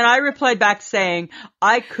but then I replied back saying,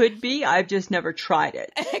 I could be, I've just never tried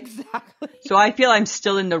it. Exactly. So I feel I'm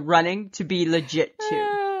still in the running to be legit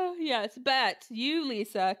too. Yes, but you,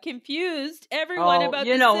 Lisa, confused everyone about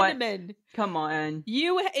the cinnamon. What? Come on.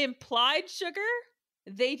 You implied sugar.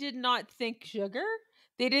 They did not think sugar.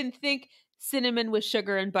 They didn't think cinnamon with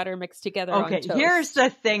sugar and butter mixed together on toast. Here's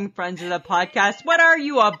the thing, friends of the podcast. What are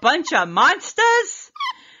you, a bunch of monsters?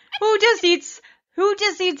 Who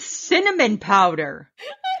just eats cinnamon powder?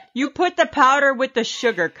 You put the powder with the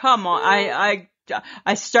sugar. Come on.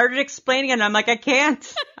 I started explaining and I'm like, I can't.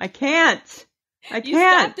 You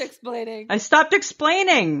stopped explaining. I stopped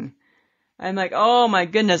explaining. I'm like, oh my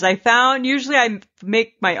goodness. Usually I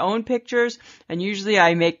make my own pictures and usually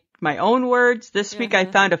I make my own words. This week I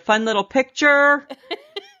found a fun little picture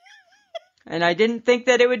and I didn't think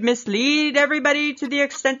that it would mislead everybody to the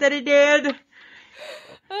extent that it did.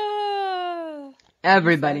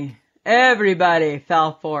 Everybody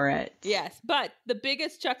fell for it. Yes, but the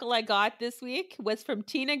biggest chuckle I got this week was from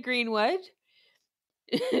Tina Greenwood.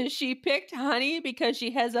 She picked honey because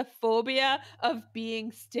she has a phobia of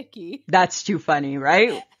being sticky. That's too funny,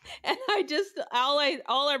 right? And all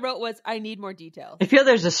I wrote was, I need more details. I feel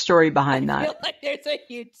there's a story behind that. I feel like there's a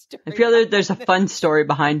huge story. I feel there's a fun story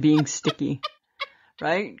behind being sticky,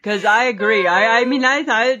 right? Because I agree. I mean,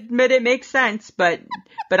 I admit it makes sense, but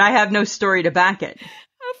I have no story to back it.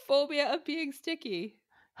 A phobia of being sticky.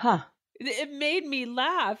 Huh. It made me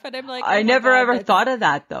laugh, and I'm like, I never ever thought of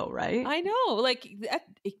that though, right? I know, like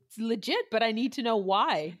it's legit, but I need to know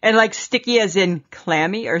why. And like sticky as in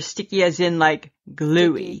clammy, or sticky as in like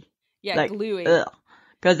gluey? Sticky. Yeah, like, gluey.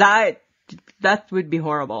 Because that would be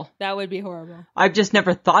horrible. That would be horrible. I've just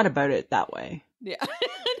never thought about it that way. Yeah,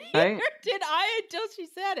 right? Did I until she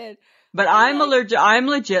said it? But I'm allergic. I'm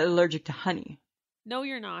legit allergic to honey. No,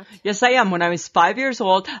 you're not. Yes, I am. When I was 5 years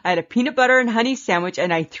old, I had a peanut butter and honey sandwich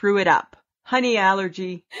and I threw it up. Honey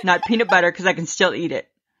allergy, not peanut butter because I can still eat it.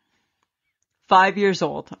 5 years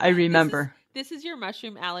old. I remember. This is your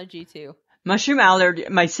mushroom allergy too. Mushroom allergy.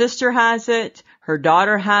 My sister has it. Her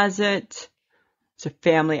daughter has it. It's a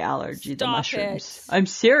family allergy, the mushrooms. I'm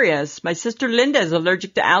serious. My sister Linda is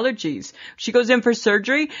allergic to allergies. She goes in for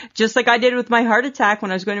surgery, just like I did with my heart attack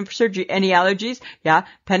when I was going in for surgery. Any allergies? Yeah,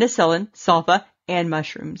 penicillin, sulfa, and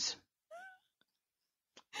mushrooms.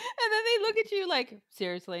 And then they look at you like,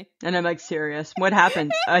 seriously? And I'm like, serious. What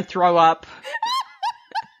happens? I throw up.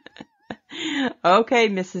 Okay,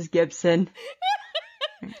 Mrs. Gibson.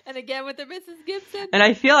 And again with the Mrs. Gibson. And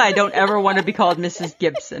I feel I don't ever want to be called Mrs.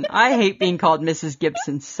 Gibson. I hate being called Mrs.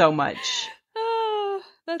 Gibson so much. Oh,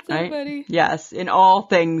 that's so funny. Yes, in all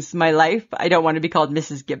things my life, I don't want to be called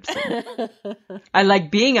Mrs. Gibson. I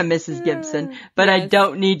like being a Mrs. Gibson, but yes. I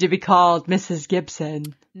don't need to be called Mrs.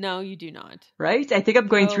 Gibson. No, you do not. Right? I think I'm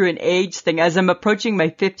going through an age thing. As I'm approaching my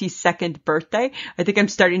 52nd birthday, I think I'm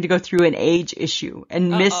starting to go through an age issue.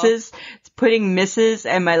 And putting Mrs.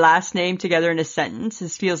 and my last name together in a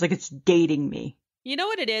sentence, feels like it's dating me. You know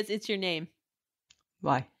what it is? It's your name.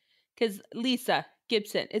 Why? Because Lisa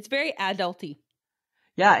Gibson, it's very adulty.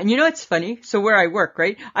 Yeah, and you know what's funny? So where I work,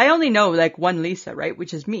 right? I only know like one Lisa, right?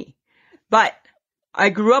 Which is me. But I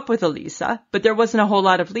grew up with a Lisa, but there wasn't a whole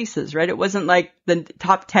lot of Lisas, right? It wasn't like the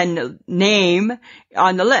top 10 name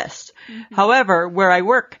on the list. Mm-hmm. However, where I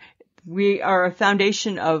work, we are a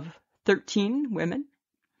foundation of 13 women,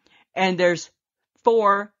 and there's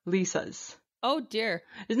 4 Lisas. Oh dear.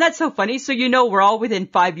 Isn't that so funny? So we're all within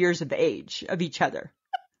 5 years of age of each other.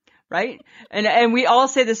 Right? And we all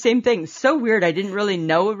say the same thing. So weird. I didn't really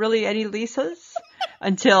know any Lisas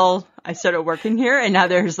until I started working here. And now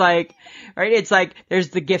there's like, right? It's like,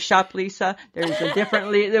 there's the gift shop Lisa. There's a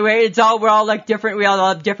different the way we're all like different. We all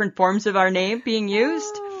have different forms of our name being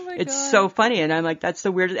used. Oh my it's God. So funny. And I'm like, that's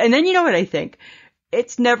the weirdest. And then you know what I think?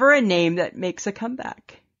 It's never a name that makes a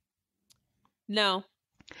comeback. No.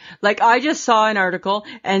 Like I just saw an article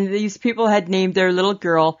and these people had named their little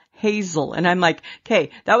girl Hazel. And I'm like,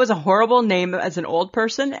 okay, that was a horrible name as an old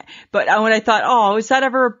person. But when I thought, oh, is that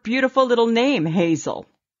ever a beautiful little name, Hazel?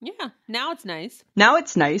 Yeah, now it's nice. Now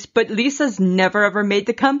it's nice, but Lisa's never ever made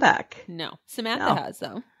the comeback. No, Samantha has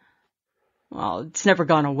though. Well, it's never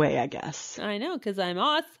gone away, I guess. I know, because I'm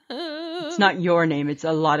awesome. It's not your name. It's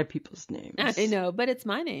a lot of people's names. I know, but it's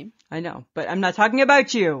my name. I know, but I'm not talking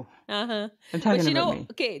about you. Uh-huh. I'm talking about me.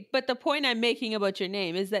 Okay, but the point I'm making about your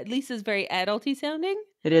name is that Lisa's very adulty sounding.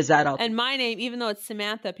 It is adult. And my name, even though it's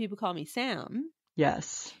Samantha, people call me Sam.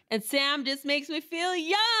 Yes. And Sam just makes me feel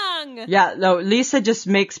young. Yeah, no, Lisa just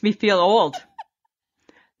makes me feel old.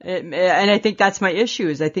 And I think that's my issue,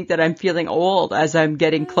 is I think that I'm feeling old as I'm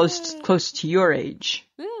getting close to your age.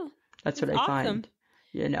 Yeah, that's what I find,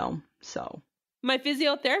 so. My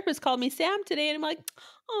physiotherapist called me Sam today, and I'm like,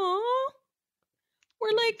 aw,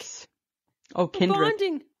 we're like, kindred.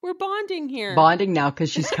 Bonding. We're bonding here. Bonding now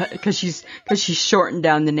because she's shortened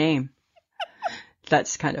down the name.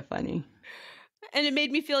 That's kind of funny. And it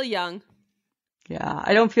made me feel young. Yeah,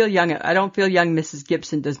 I don't feel young. Mrs.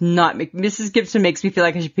 Gibson does not make. Mrs. Gibson makes me feel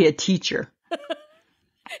like I should be a teacher.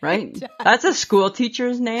 Right? That's a school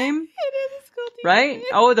teacher's name. It is a school teacher. Right? Name.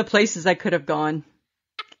 Oh, the places I could have gone.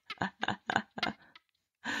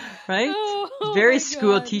 Right? Very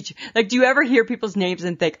school teacher. Like, do you ever hear people's names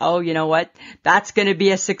and think, oh, you know what? That's going to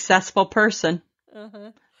be a successful person.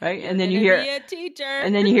 Uh-huh. Right? And then you hear, be a teacher.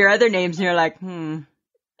 And then you hear other names and you're like,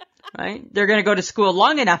 Right? They're going to go to school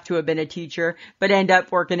long enough to have been a teacher, but end up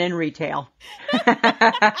working in retail.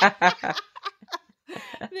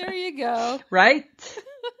 There you go. Right?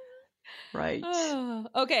 Right.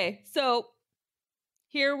 Okay. So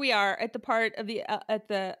here we are at the part of the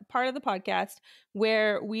podcast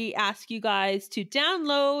where we ask you guys to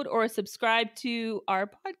download or subscribe to our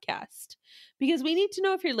podcast, because we need to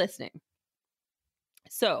know if you're listening.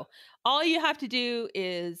 So all you have to do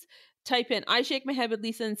is type in I Shake My Head with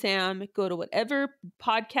Lisa and Sam, go to whatever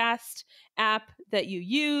podcast app that you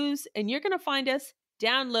use, and you're going to find us,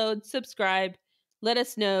 download, subscribe, let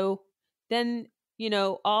us know. Then,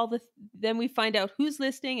 then we find out who's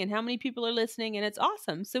listening and how many people are listening, and it's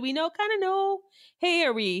awesome. So we kind of know, hey,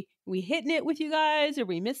 are we hitting it with you guys? Are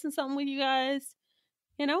we missing something with you guys?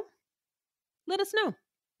 Let us know.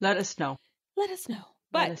 Let us know.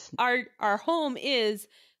 But our home is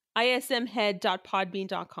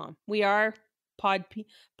ismhead.podbean.com. We are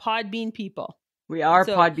Podbean people. We are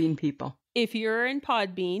Podbean people. If you're in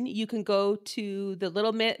Podbean, you can go to the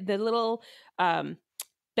little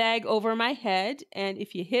bag over my head, and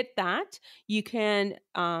if you hit that, you can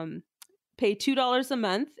pay $2 a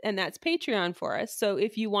month, and that's Patreon for us. So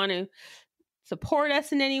if you want to support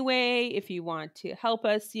us in any way, if you want to help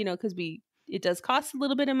us, because it does cost a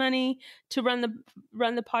little bit of money to run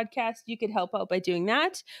the podcast, you could help out by doing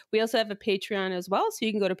that. We also have a Patreon as well, so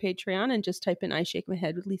you can go to Patreon and just type in I Shake My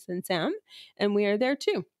Head with Lisa and Sam, and we are there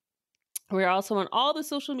too. We're also on all the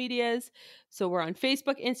social medias, so we're on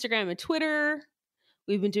Facebook, Instagram, and Twitter.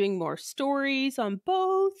 We've been doing more stories on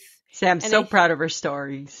both. Sam's so proud of her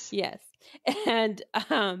stories. Yes, and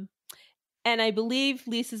I believe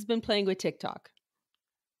Lisa's been playing with TikTok.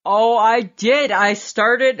 Oh, I did. I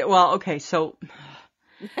started, so,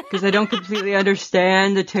 because I don't completely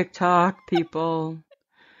understand the TikTok people.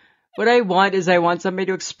 What I want somebody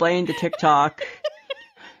to explain the TikTok.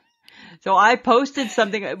 So I posted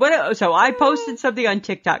something on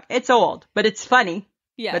TikTok. It's old, but it's funny.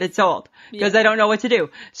 Yeah. But it's old because I don't know what to do.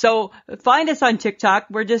 So find us on TikTok.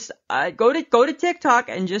 We're just, go to TikTok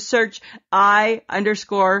and just search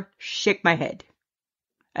I_shake my head.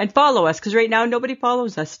 And follow us, because right now nobody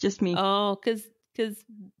follows us, just me. Oh, because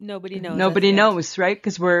nobody knows. Nobody knows, right?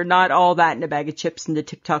 Because we're not all that in a bag of chips in the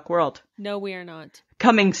TikTok world. No, we are not.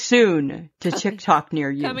 Coming soon to TikTok near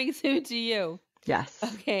you. Coming soon to you. Yes.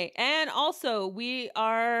 Okay, and also we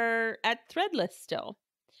are at Threadless still.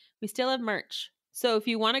 We still have merch. So if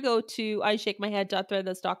you want to go to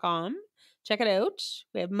ishakemyhead.threadless.com, check it out.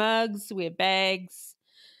 We have mugs, we have bags,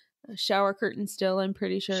 a shower curtain still, I'm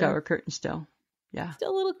pretty sure. Shower curtain still. Yeah.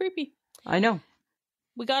 Still a little creepy. I know.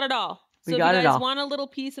 We got it all. So if you guys want a little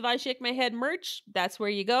piece of I Shake My Head merch, that's where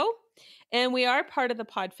you go. And we are part of the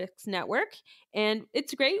Podfix network, and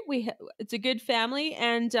it's great. It's a good family,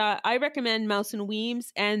 and I recommend Mouse and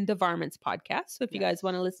Weems and the Varmints podcast. So if you guys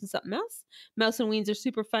want to listen to something else, Mouse and Weems are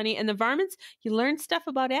super funny, and the Varmints, you learn stuff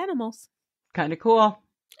about animals. Kind of cool.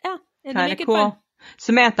 Yeah, and kind of cool. Fun.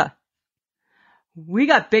 Samantha, we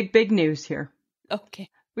got big news here. Okay.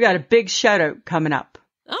 We got a big shout out coming up.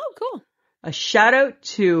 Oh, cool. A shout out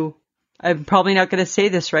to, I'm probably not going to say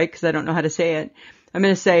this right because I don't know how to say it. I'm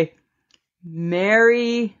going to say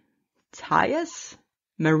Mauritius?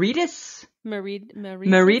 Mauritius,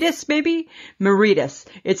 maybe? Mauritius.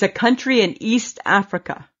 It's a country in East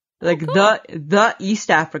Africa. Like cool. the East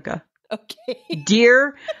Africa. Okay.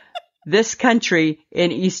 Dear this country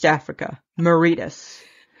in East Africa, Mauritius.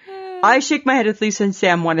 I Shake My Head with Lisa and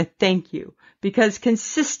Sam want to thank you. Because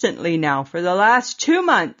consistently now, for the last 2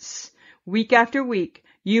 months, week after week,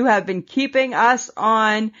 you have been keeping us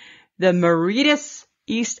on the Mauritius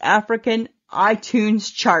East African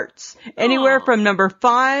iTunes charts. Anywhere from number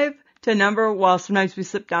 5 to sometimes we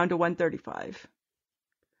slip down to 135.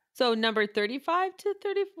 So number 35 to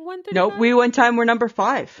 31, 35? No, we one time were number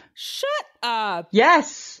 5. Shut up.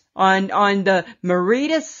 Yes. On the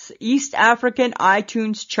Mauritius East African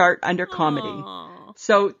iTunes chart under comedy. Aww.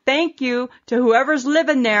 So thank you to whoever's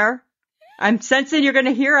living there. I'm sensing you're going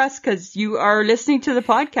to hear us because you are listening to the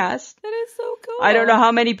podcast. That is so cool. I don't know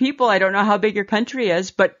how many people. I don't know how big your country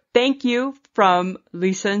is, but thank you from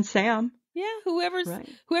Lisa and Sam. Yeah,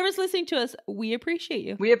 whoever's listening to us, we appreciate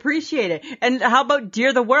you. We appreciate it. And how about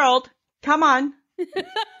Dear the World? Come on.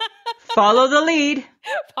 Follow the lead.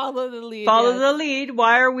 Follow the lead. Follow the lead.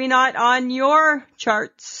 Why are we not on your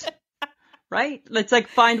charts? Right? Let's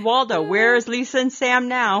find Waldo. Where is Lisa and Sam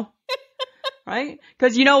now? Right?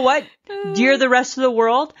 Because you know what? Dear the rest of the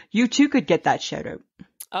world, you too could get that shout out.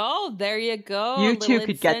 Oh, there you go. You too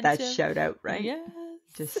could get that shout out, right? Yes.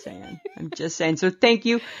 Just saying. I'm just saying. So thank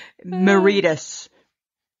you, Mauritius.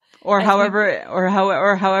 Or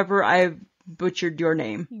however I butchered your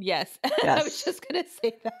name. Yes. I was just going to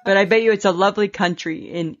say that. But I bet you it's a lovely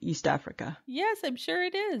country in East Africa. Yes, I'm sure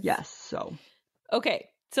it is. Yes. So. Okay.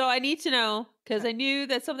 So I need to know, because I knew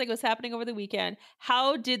that something was happening over the weekend.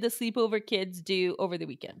 How did the sleepover kids do over the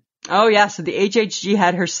weekend? Oh, yeah. So the HHG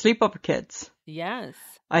had her sleepover kids. Yes.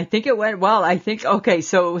 I think it went well. Okay.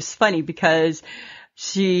 So it was funny because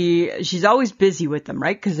she's always busy with them,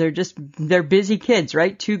 right? Because they're busy kids,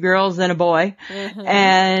 right? 2 girls and a boy.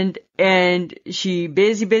 Mm-hmm. And she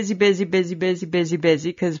busy because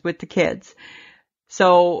with the kids.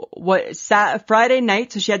 So Friday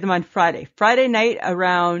night, so she had them on Friday. Friday night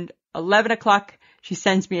around 11 o'clock, she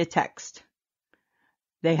sends me a text.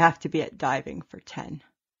 They have to be at diving for 10.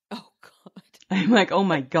 Oh, God. I'm like, oh,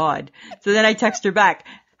 my God. So then I text her back.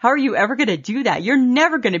 How are you ever going to do that? You're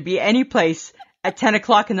never going to be any place at 10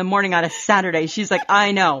 o'clock in the morning on a Saturday. She's like,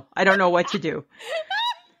 I know. I don't know what to do.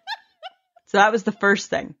 So that was the first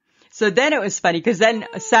thing. So then it was funny because then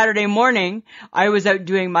Saturday morning, I was out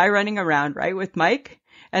doing my running around, right, with Mike.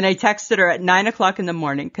 And I texted her at 9 o'clock in the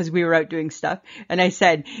morning because we were out doing stuff. And I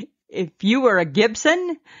said, if you were a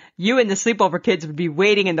Gibson, you and the sleepover kids would be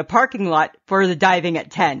waiting in the parking lot for the diving at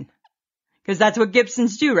 10. Because that's what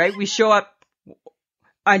Gibsons do, right? We show up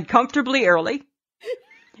uncomfortably early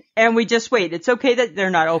and we just wait. It's okay that they're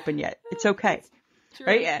not open yet. It's okay. True.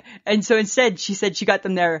 Right? And so instead, she said she got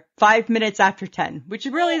them there 5 minutes after 10, which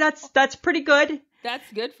really, that's pretty good. That's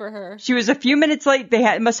good for her. She was a few minutes late.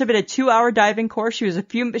 It must have been a 2-hour diving course. She's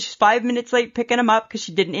 5 minutes late picking them up because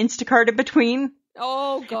she did an Instacart in between.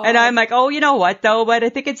 Oh, God. And I'm like, oh, you know what, though? But I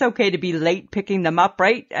think it's okay to be late picking them up,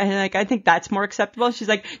 right? And I think that's more acceptable. She's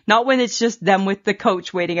like, not when it's just them with the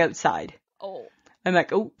coach waiting outside. Oh. I'm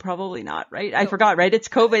like, oh, probably not, right? No. I forgot, right? It's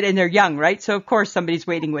COVID and they're young, right? So of course somebody's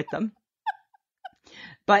waiting with them.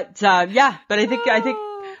 But I think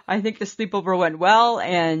the sleepover went well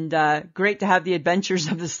and great to have the adventures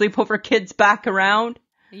of the sleepover kids back around.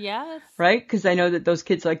 Yes. Right? Because I know that those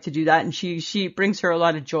kids like to do that and she brings her a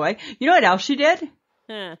lot of joy. You know what else she did?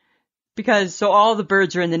 Huh. Because so all the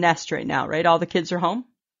birds are in the nest right now, right? All the kids are home.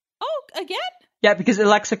 Oh, again? Yeah, because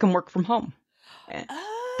Alexa can work from home.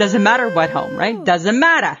 Doesn't matter what home, right? Doesn't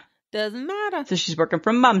matter. So she's working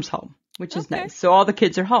from mom's home, which is nice. So all the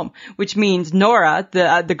kids are home, which means Nora,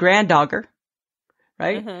 the granddogger,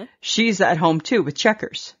 right? Uh-huh. She's at home too with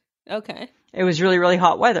Checkers. Okay. It was really, really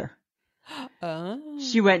hot weather. Oh.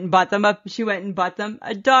 She went and bought them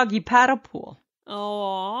a doggy paddle pool.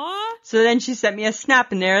 Aww. So then she sent me a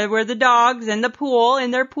snap, and there were the dogs in the pool,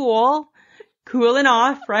 in their pool, cooling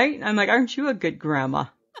off, right? I'm like, aren't you a good grandma?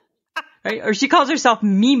 Right? Or she calls herself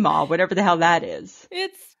Mima, whatever the hell that is.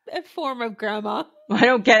 It's a form of grandma. I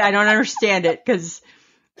don't understand it, because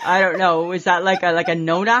I don't know. Is that like a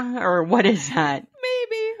Nona, or what is that?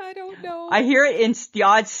 Maybe. I don't know. I hear it in the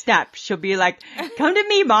odd snap. She'll be like, come to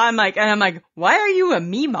Mima. I'm like, why are you a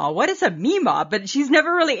Mima? What is a Mima? But she's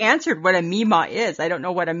never really answered what a Mima is. I don't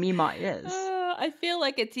know what a Mima is. I feel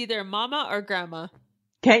like it's either mama or grandma.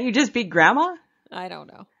 Can't you just be grandma? I don't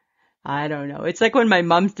know. It's like when my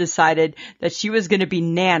mom decided that she was going to be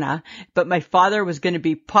Nana, but my father was going to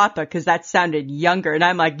be Papa because that sounded younger. And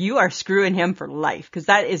I'm like, you are screwing him for life because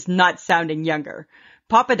that is not sounding younger.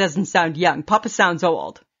 Papa doesn't sound young. Papa sounds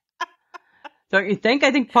old. Don't you think?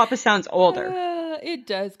 I think Papa sounds older. It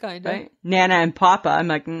does kind of. Right? Nana and Papa. I'm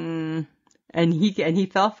like, and he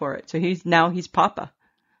fell for it. So he's Papa.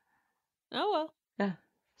 Oh, well. Yeah.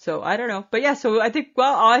 So I don't know. But yeah, so I think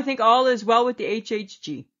all is well with the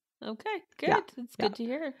HHG. Okay, good. Yeah, it's good to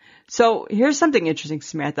hear. So here's something interesting,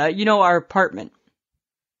 Samantha. You know our apartment.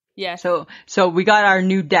 Yeah. So we got our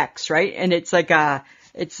new decks, right? And it's like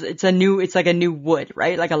it's a new wood,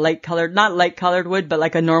 right? Like a not light colored wood, but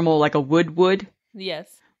like a normal, like a wood.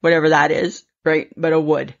 Yes. Whatever that is. right? But a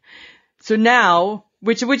wood. So now,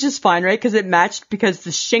 which is fine, right? Because it matched because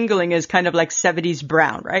the shingling is kind of like 70s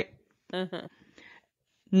brown, right? Uh-huh.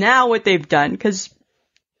 Now what they've done, because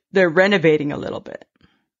they're renovating a little bit.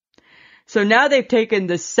 So now they've taken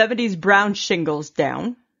the 70s brown shingles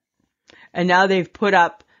down, and now they've put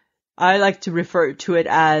up, I like to refer to it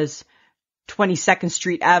as 22nd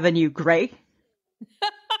Street Avenue gray.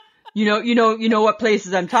 You know what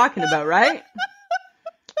places I'm talking about, right?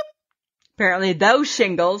 Apparently those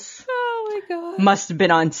shingles must have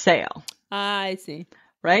been on sale. I see.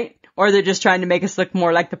 Right? Or they're just trying to make us look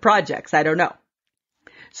more like the projects. I don't know.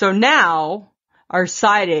 So now our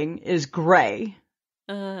siding is gray.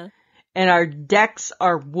 Uh-huh. And our decks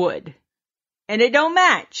are wood. And it don't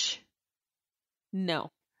match.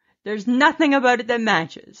 No. There's nothing about it that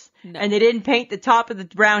matches. No. And they didn't paint the top of the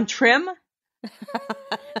brown trim.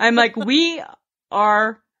 I'm like, we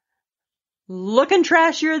are looking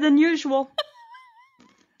trashier than usual.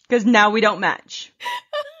 Because now we don't match.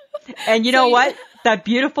 And you know what? That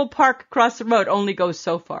beautiful park across the road only goes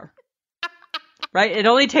so far. Right? It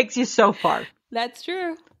only takes you so far. That's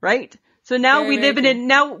true. Right? So now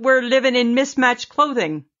we're living in mismatched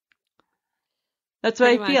clothing. That's what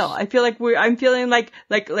I feel. I feel like I'm feeling like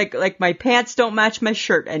my pants don't match my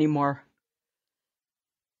shirt anymore.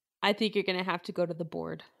 I think you're going to have to go to the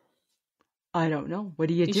board. I don't know. What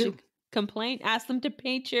do you do? Should complain. Ask them to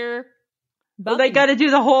paint your Well, they're not going to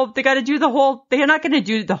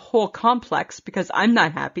do the whole complex because I'm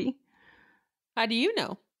not happy. How do you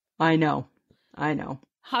know? I know.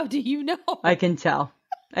 How do you know? I can tell.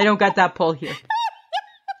 I don't got that pull here.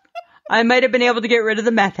 I might have been able to get rid of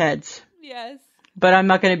the meth heads. Yes. But I'm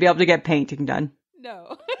not going to be able to get painting done.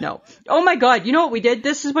 No. Oh my God. You know what we did?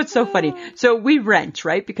 This is what's so funny. So we rent,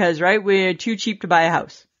 right? Because, right, we're too cheap to buy a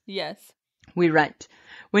house. Yes. We rent.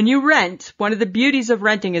 When you rent, one of the beauties of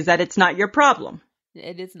renting is that it's not your problem.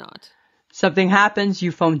 It is not. Something happens,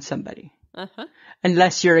 you phone somebody. Uh-huh.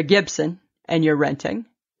 Unless you're a Gibson and you're renting.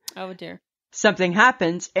 Oh dear. Something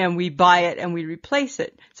happens and we buy it and we replace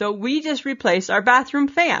it. So we just replaced our bathroom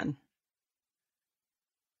fan.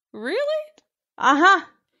 Really? Uh-huh.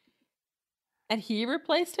 And he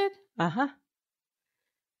replaced it? Uh-huh.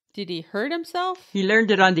 Did he hurt himself? He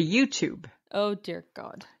learned it on the YouTube. Oh dear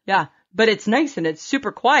God. Yeah. But it's nice and it's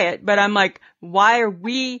super quiet. But I'm like, why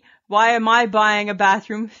am I buying a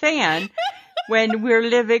bathroom fan when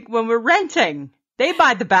we're renting? They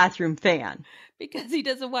buy the bathroom fan. Because he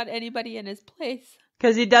doesn't want anybody in his place.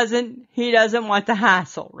 Because he doesn't want the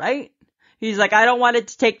hassle, right? He's like, I don't want it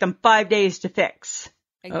to take them 5 days to fix.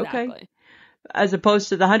 Exactly. Okay. As opposed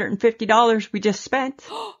to the $150 we just spent.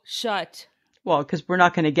 Shut. Well, because we're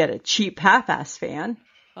not going to get a cheap half-ass fan.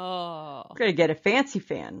 Oh. We're going to get a fancy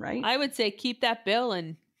fan, right? I would say keep that bill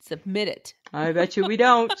and submit it. I bet you we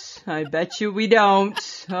don't.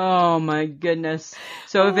 Oh my goodness.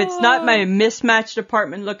 So if it's not my mismatched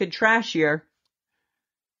apartment looking trashier,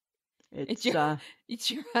 it's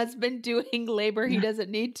your husband doing labor he doesn't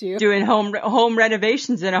need to. Doing home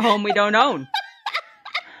renovations in a home we don't own.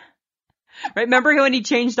 Right? Remember when he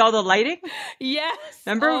changed all the lighting? Yes.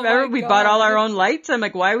 Remember we bought all our own lights? I'm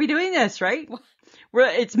like, why are we doing this, right?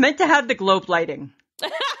 It's meant to have the globe lighting.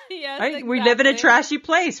 Yes, right? exactly. We live in a trashy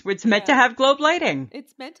place. It's meant to have globe lighting.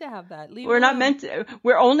 It's meant to have that.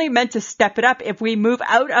 We're only meant to step it up if we move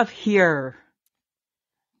out of here.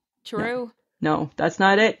 True. No, that's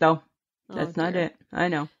not it though. That's not it. I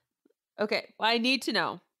know. Okay. Well, I need to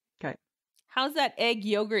know. Okay. How's that egg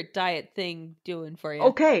yogurt diet thing doing for you?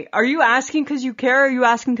 Okay. Are you asking because you care or are you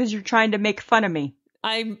asking because you're trying to make fun of me?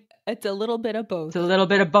 It's a little bit of both. It's a little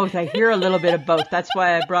bit of both. I hear a little bit of both. That's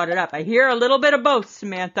why I brought it up. I hear a little bit of both,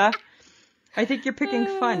 Samantha. I think you're picking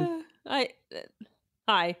fun.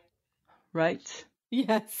 Hi. Right?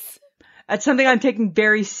 Yes. That's something I'm taking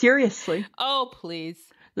very seriously. Oh, please.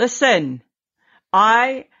 Listen,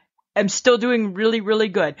 I am still doing really, really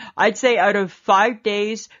good. I'd say out of 5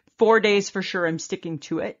 days, 4 days for sure I'm sticking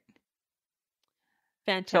to it.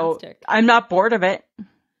 Fantastic. So I'm not bored of it.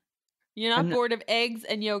 You're not bored of eggs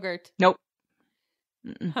and yogurt? Nope.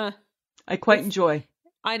 Huh. I quite enjoy.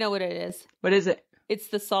 I know what it is. What is it? It's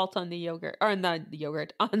the salt on the yogurt. Or on the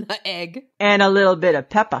yogurt. On the egg. And a little bit of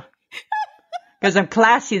pepper. Because I'm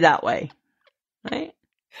classy that way. Right?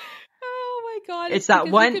 Oh my God. It's that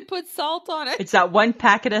one. You could put salt on it. It's that one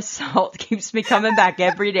packet of salt keeps me coming back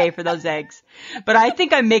every day for those eggs. But I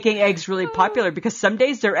think I'm making eggs really popular because some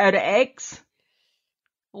days they're out of eggs.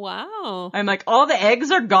 Wow. I'm like, all the eggs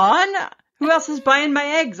are gone? Who else is buying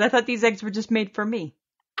my eggs? I thought these eggs were just made for me.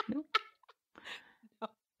 No.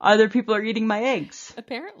 Other people are eating my eggs.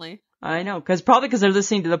 Apparently. I know, because they're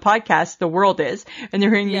listening to the podcast, the world is, and they're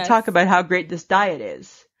hearing me talk about how great this diet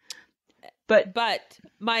is. But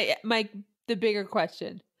the bigger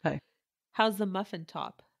question. Okay. How's the muffin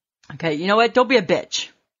top? Okay, you know what? Don't be a bitch.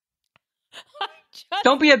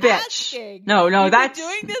 Don't be a bitch. Asking. No, You've that's been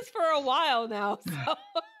doing this for a while now. So.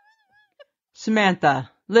 Samantha,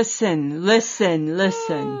 listen.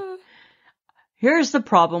 Here's the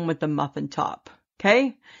problem with the muffin top.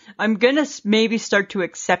 Okay? I'm gonna maybe start to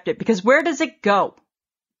accept it, because where does it go?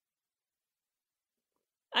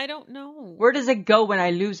 I don't know. Where does it go when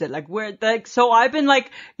I lose it? So I've been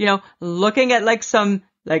looking at some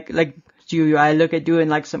do I look at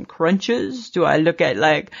doing some crunches? Do I look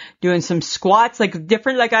at doing some squats?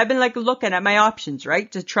 Different, I've been looking at my options, right?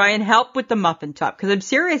 To try and help with the muffin top, because I'm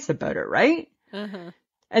serious about it, right? Uh-huh.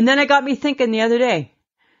 And then it got me thinking the other day.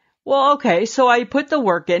 Well, okay, so I put the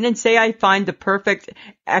work in and say I find the perfect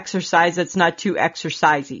exercise that's not too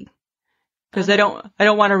exercisey. Because I don't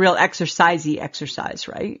want a real exercisey exercise,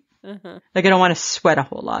 right? Uh-huh. I don't want to sweat a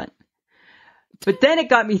whole lot. But then it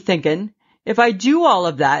got me thinking, if I do all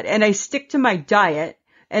of that and I stick to my diet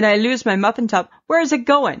and I lose my muffin top, where is it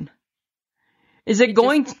going? Is it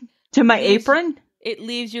going to my apron? It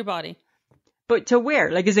leaves your body. But to where?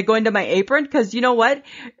 Is it going to my apron? Because you know what?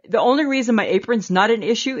 The only reason my apron's not an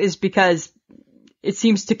issue is because it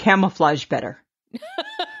seems to camouflage better.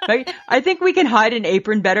 Right? I think we can hide an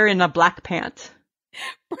apron better in a black pant.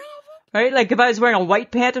 Right? If I was wearing a white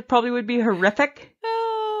pant, it probably would be horrific.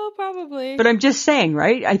 Oh, probably. But I'm just saying,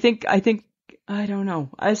 right? I think, I don't know.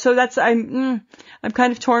 So that's, I'm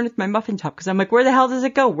kind of torn with my muffin top, because I'm where the hell does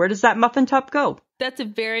it go? Where does that muffin top go? That's a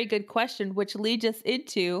very good question, which leads us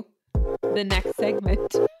into the next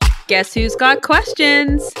segment. Guess who's got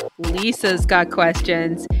questions? Lisa's got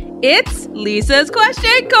questions. It's Lisa's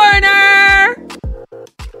Question Corner!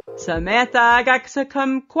 Samantha, I got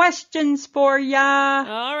some questions for ya.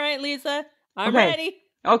 All right, Lisa. I'm ready.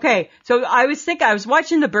 Okay. So I was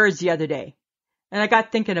watching the birds the other day, and I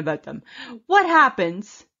got thinking about them. What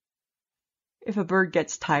happens if a bird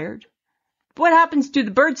gets tired? What happens? Do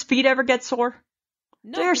the birds' feet ever get sore?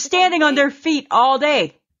 No, they're standing on their feet all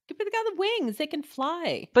day. But they got the wings. They can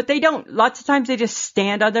fly. But they don't. Lots of times they just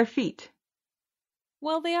stand on their feet.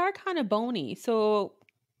 Well, they are kind of bony, so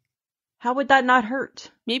how would that not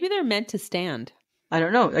hurt? Maybe they're meant to stand. I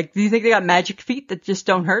don't know. Do you think they got magic feet that just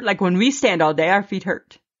don't hurt? When we stand all day, our feet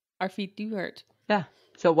hurt. Our feet do hurt. Yeah.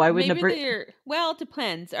 So why wouldn't a bird? Well, it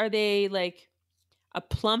depends. Are they a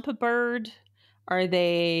plump bird? Are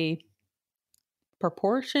they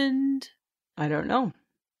proportioned? I don't know.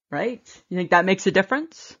 Right? You think that makes a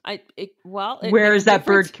difference? Where is that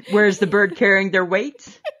bird? Where is the bird carrying their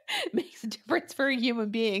weight? Makes a difference for a human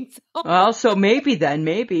being. So. Well, so maybe.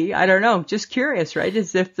 I don't know. Just curious, right?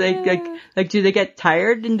 As if they do they get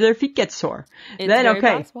tired and their feet get sore? It's very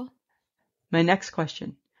possible. My next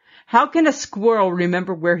question: how can a squirrel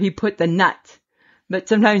remember where he put the nut? But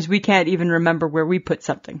sometimes we can't even remember where we put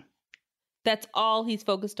something. That's all he's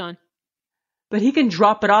focused on. But he can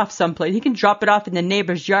drop it off someplace. He can drop it off in the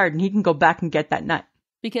neighbor's yard, and he can go back and get that nut.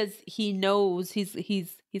 Because he knows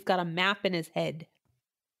he's got a map in his head.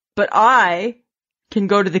 But I can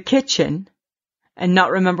go to the kitchen and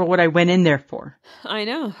not remember what I went in there for. I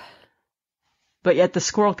know. But yet the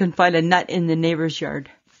squirrel can find a nut in the neighbor's yard.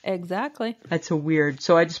 Exactly. That's so weird.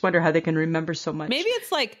 So I just wonder how they can remember so much. Maybe it's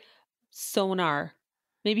sonar.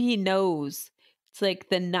 Maybe he knows. It's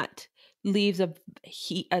the nut leaves a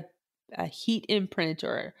heat imprint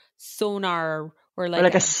or sonar or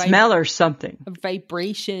a smell or something. A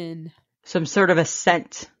vibration. Some sort of a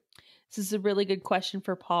scent. This is a really good question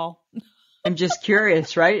for Paul. I'm just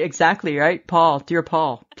curious, right? Exactly, right? Paul, dear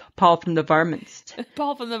Paul. Paul from the varmints.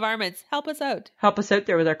 Paul from the varmints. Help us out. Help us out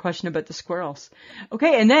there with our question about the squirrels.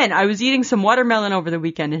 Okay, and then I was eating some watermelon over the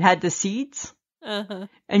weekend. It had the seeds. Uh-huh.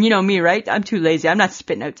 And you know me, right? I'm too lazy. I'm not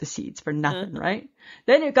spitting out the seeds for nothing, right?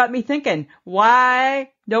 Then it got me thinking,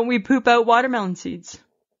 why don't we poop out watermelon seeds?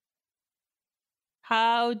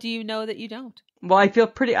 How do you know that you don't? Well,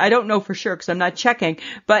 I don't know for sure because I'm not checking,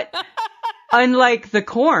 but unlike the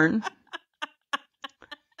corn,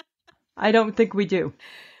 I don't think we do.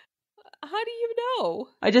 How do you know?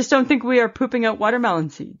 I just don't think we are pooping out watermelon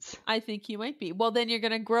seeds. I think you might be. Well, then you're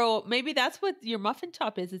going to grow. Maybe that's what your muffin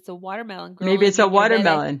top is. It's a watermelon. Maybe it's a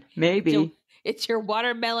watermelon. Maybe. It's your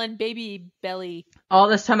watermelon baby belly. All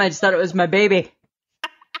this time I just thought it was my baby.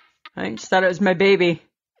 I just thought it was my baby.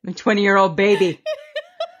 My 20-year-old baby.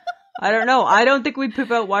 I don't know. I don't think we poop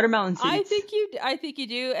out watermelon seeds. I think you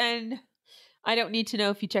do, and I don't need to know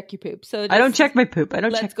if you check your poop. So I don't check my poop.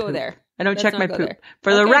 Let's go there. I don't check my poop.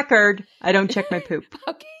 For the record, I don't check my poop.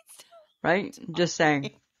 Okay. Right? Just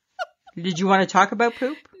saying. Did you want to talk about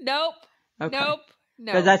poop? Nope. Okay. Nope.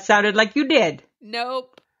 No. Because that sounded like you did.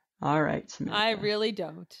 Nope. All right, Samantha. I really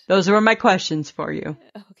don't. Those were my questions for you.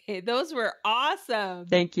 Okay, those were awesome.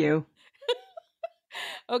 Thank you.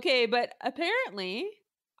 Okay, but apparently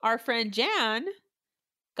our friend Jann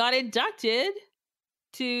got inducted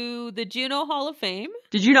to the Juno Hall of Fame.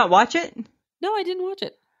 Did you not watch it? No, I didn't watch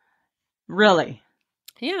it. Really?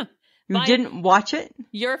 Yeah. You didn't watch it?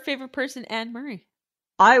 Your favorite person, Anne Murray.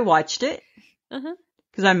 I watched it.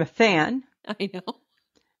 Because I'm a fan. I know.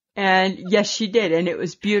 And yes, she did. And it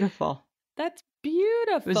was beautiful. That's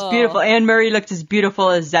beautiful. It was beautiful. Anne Murray looked as beautiful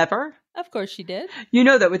as ever. Of course she did. You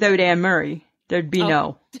know that without Anne Murray, there'd be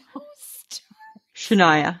no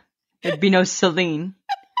Shania. There'd be no Celine.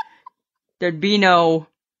 There'd be no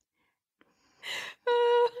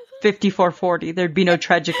 5440. There'd be no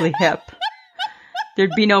Tragically Hip.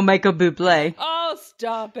 There'd be no Michael Bublé. Oh,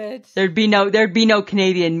 stop it. There'd be no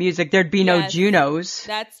Canadian music. There'd be no Junos.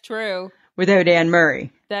 That's true. Without Anne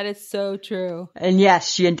Murray. That is so true. And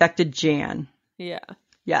yes, she inducted Jann. Yeah.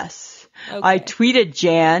 Yes. Okay. I tweeted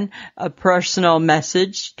Jann a personal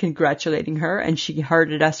message congratulating her, and she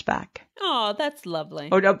hearted us back. Oh, that's lovely.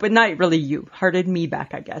 Oh, no, but not really you. Hearted me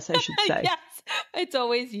back, I guess I should say. Yes. It's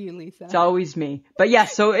always you, Lisa. It's always me. But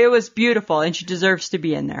yes, so it was beautiful, and she deserves to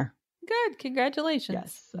be in there. Good. Congratulations.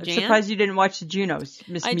 Yes. I'm Jann? surprised you didn't watch the Junos,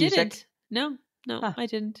 Miss I Music. didn't. No, I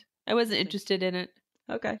didn't. I wasn't interested in it.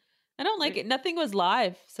 Okay. I don't like it. Nothing was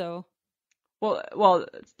live, so. Well,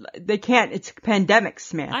 they can't. It's pandemic,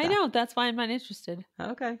 Samantha. I know. That's why I'm not interested.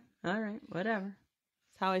 Okay. All right. Whatever.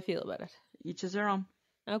 That's how I feel about it. Each is their own.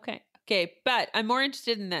 Okay. Okay. But I'm more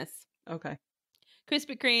interested in this. Okay.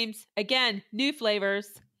 Krispy Kremes. Again, new flavors.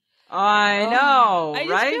 I know, I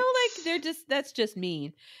just right? feel like that's just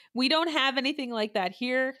mean. We don't have anything like that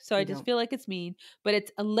here, so I just feel like it's mean. But it's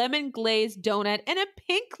a lemon glazed donut and a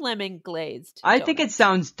pink lemon glazed I donut. think it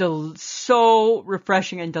sounds so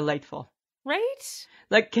refreshing and delightful. Right?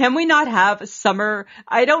 Like, can we not have a summer?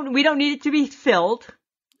 We don't need it to be filled.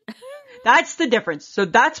 That's the difference. So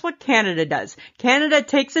that's what Canada does. Canada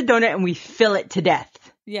takes a donut and we fill it to death.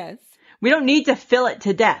 Yes. We don't need to fill it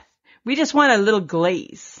to death. We just want a little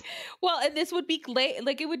glaze. Well, and this would be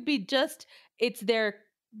like it would be just, it's their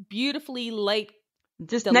beautifully light,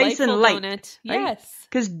 just nice and light. Donut. Right? Yes.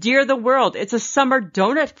 Because dear the world, it's a summer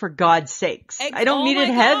donut for God's sakes. I don't need it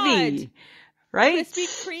heavy. Right? Krispy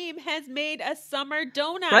Kreme has made a summer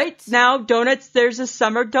donut. Right? Now, donuts, there's a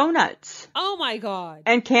summer donut. Oh my God.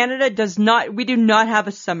 And Canada we do not have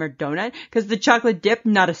a summer donut because the chocolate dip,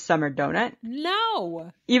 not a summer donut.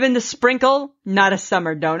 No. Even the sprinkle, not a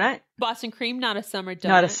summer donut. Boston cream, not a summer donut.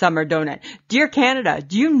 Not a summer donut. Dear Canada,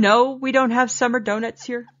 do you know we don't have summer donuts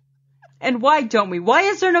here? And why don't we? Why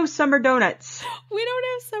is there no summer donuts? We don't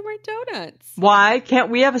have summer donuts. Why can't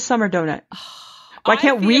we have a summer donut? Why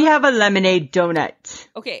can't we have a lemonade donut?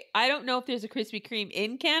 Okay, I don't know if there's a Krispy Kreme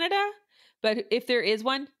in Canada, but if there is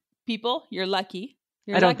one, people, you're lucky.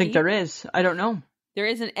 I don't think there is. I don't know. There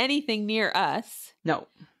isn't anything near us. No.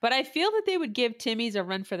 But I feel that they would give Timmy's a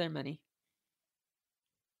run for their money.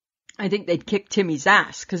 I think they'd kick Timmy's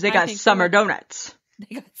ass because they got summer donuts.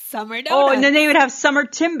 They got summer donuts. Oh, and then they would have summer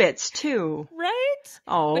Timbits too. Right?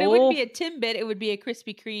 Oh. But it wouldn't be a Timbit. It would be a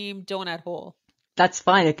Krispy Kreme donut hole. That's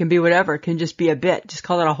fine. It can be whatever. It can just be a bit. Just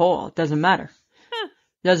call it a hole. It doesn't matter.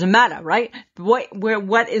 Doesn't matter, right?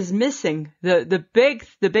 What is missing? The big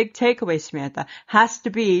takeaway, Samantha, has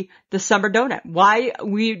to be the summer donut. Why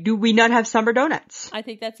do we not have summer donuts? I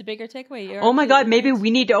think that's a bigger takeaway. Oh my God, maybe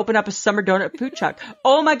we need to open up a summer donut food truck.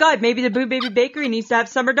 Oh my God, maybe the Boo Baby Bakery needs to have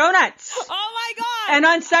summer donuts. Oh my God. And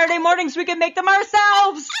on Saturday mornings we can make them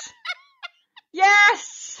ourselves.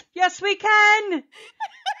 Yes. Yes, we can.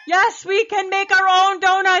 Yes, we can make our own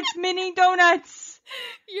donuts, mini donuts.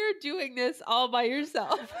 You're doing this all by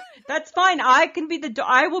yourself. That's fine. I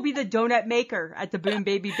will be the donut maker at the Boom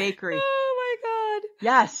Baby Bakery. Oh my God.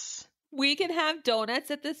 Yes. We can have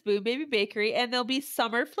donuts at this Boom Baby Bakery and they'll be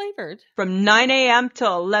summer flavored. From 9 a.m.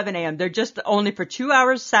 till 11 a.m. They're just only for 2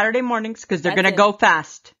 hours Saturday mornings because they're going to go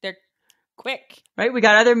fast. They're quick. Right? We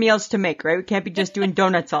got other meals to make, right? We can't be just doing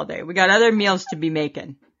donuts all day. We got other meals to be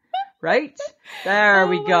making. Right? There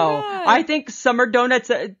we go. God. I think summer donuts,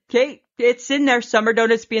 Kate, it's in there. Summer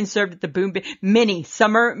donuts being served at the Boom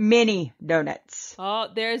Summer mini donuts. Oh,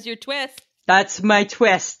 there's your twist. That's my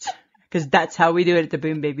twist. Because that's how we do it at the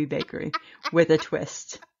Boom Baby Bakery. With a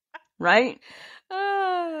twist. Right?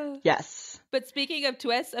 Yes. But speaking of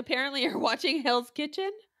twists, apparently you're watching Hell's Kitchen?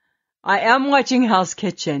 I am watching Hell's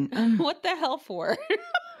Kitchen. What the hell for?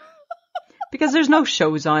 Because there's no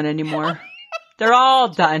shows on anymore. They're all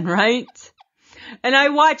done, right? And I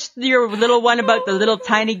watched your little one about the little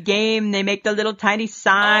tiny game. They make the little tiny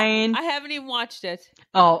sign. I haven't even watched it.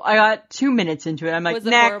 Oh, I got 2 minutes into it. I'm like, was it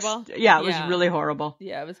next. Horrible? Yeah, it was really horrible.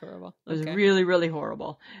 Yeah, it was horrible. It was really, really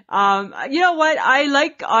horrible. You know what?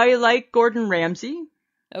 I like Gordon Ramsay.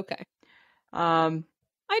 Okay. I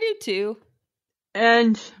do too.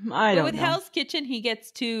 And I don't know. With Hell's Kitchen, he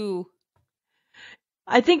gets too...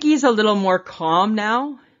 I think he's a little more calm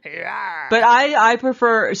now. But I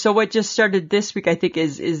prefer, so what just started this week, I think,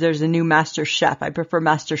 is there's a new Master Chef. I prefer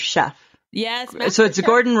Master Chef. Yes, so it's Chef.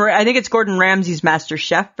 I think it's Gordon Ramsay's Master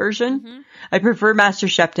Chef version. Mm-hmm. I prefer Master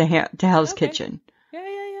Chef to Hell's Kitchen. Yeah.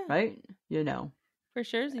 Right? You know. For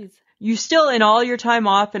sure. You still, in all your time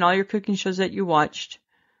off and all your cooking shows that you watched,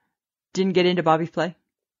 didn't get into Bobby Flay?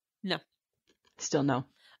 No. Still no.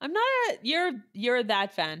 I'm not you're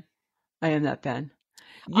that fan. I am that fan.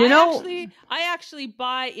 I actually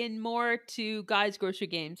buy in more to Guys Grocery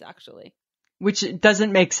Games, actually. Which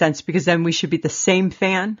doesn't make sense because then we should be the same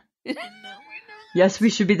fan. No, we're not. Yes,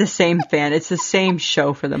 we should be the same fan. It's the same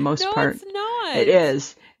show for the most part. No, it's not. It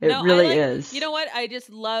is. It really is. You know what? I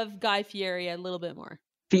just love Guy Fieri a little bit more.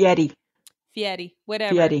 Fieri.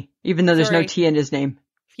 Whatever. Fieri. Even though there's no T in his name.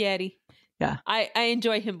 Fieri. Yeah. I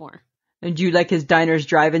enjoy him more. And do you like his diners,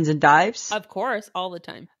 drive-ins, and dives? Of course, all the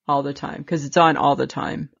time. All the time, because it's on all the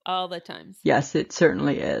time. All the times. Yes, it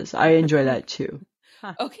certainly is. I enjoy that too.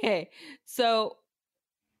 Huh. Okay, so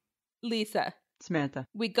Lisa. Samantha.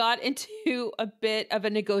 We got into a bit of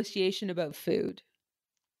a negotiation about food.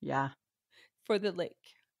 Yeah. For the lake.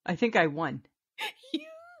 I think I won.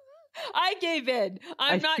 I gave in.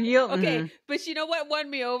 But you know what won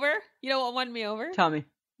me over? Tell me.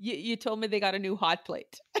 You told me they got a new hot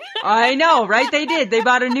plate. I know, right? They did. They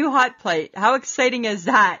bought a new hot plate. How exciting is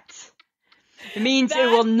that? It means it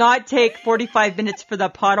will not take 45 minutes for the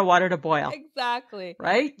pot of water to boil. Exactly.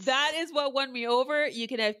 Right? That is what won me over. You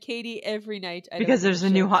can have Katie every night. Because there's a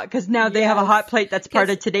new hot, because now they have a hot plate that's part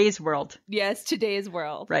of today's world. Yes, today's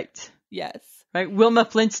world. Right. Yes. Right. Wilma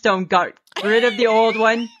Flintstone got rid of the old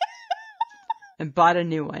one and bought a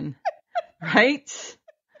new one. Right?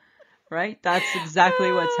 Right? That's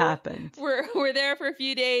exactly what's happened. We're there for a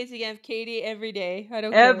few days. You can have Katie every day. I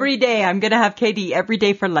don't Every day. I'm going to have Katie every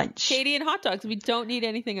day for lunch. Katie and hot dogs. We don't need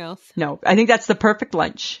anything else. No. I think that's the perfect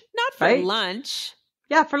lunch. Not for lunch.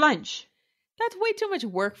 Yeah, for lunch. That's way too much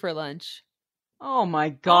work for lunch. Oh my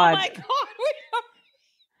God. Oh my God.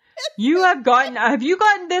 Have you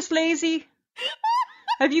gotten this lazy?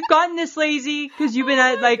 Have you gotten this lazy? Because you've been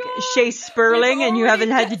at Shea Sperling and you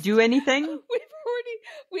haven't had to do anything?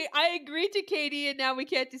 I agreed to Katie and now we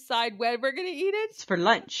can't decide when we're going to eat it. It's for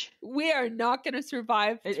lunch. We are not going to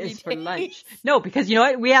survive 3 days. It is for lunch. No, because you know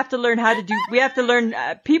what? We have to learn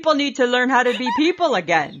people need to learn how to be people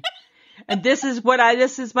again. And this is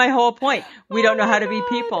my whole point. We don't know how to be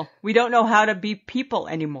people. We don't know how to be people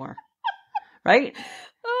anymore. Right?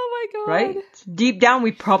 Oh my God. Right? Deep down,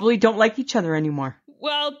 we probably don't like each other anymore.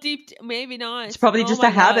 Well, maybe not. It's probably just a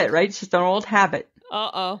habit, right? It's just an old habit.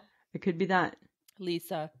 Uh-oh. It could be that.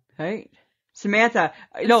 Lisa. Right? Samantha.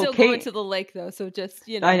 I'm still going to the lake, though, so just,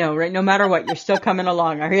 I know, right? No matter what, you're still coming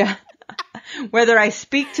along, are you? Whether I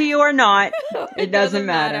speak to you or not, it doesn't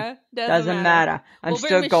matter. Doesn't matter. I'm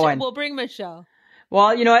still going. We'll bring Michelle.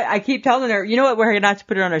 Well, you know what? I keep telling her, you know what? We're going to have to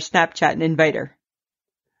put it on our Snapchat and invite her.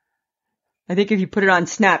 I think if you put it on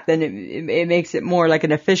Snap, then it makes it more like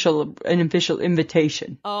an official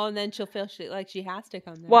invitation. Oh, and then she'll feel like she has to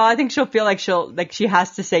come there. Well, I think she'll feel like she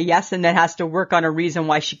has to say yes and then has to work on a reason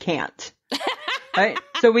why she can't. Right?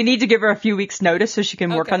 So we need to give her a few weeks notice so she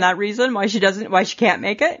can work on that reason why she can't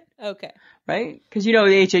make it. Okay. Right? Because you know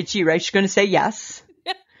the HHE, right? She's going to say yes.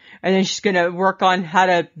 And then she's going to work on how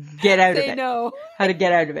to get out of it. No. How to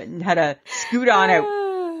get out of it and how to scoot on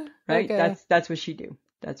out. Right? Okay. That's what she do.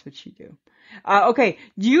 That's what she do. Okay.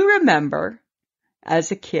 Do you remember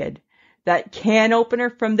as a kid that can opener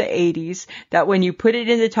from the 80s that when you put it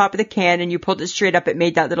in the top of the can and you pulled it straight up, it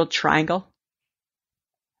made that little triangle?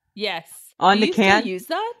 Yes. On the can? Still use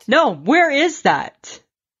that? No. Where is that?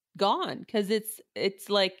 Gone. Because it's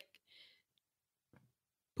like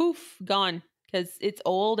poof, gone. Because it's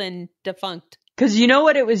old and defunct. Because you know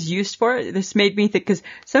what it was used for? This made me think, because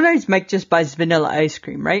sometimes Mike just buys vanilla ice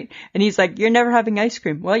cream, right? And he's like, you're never having ice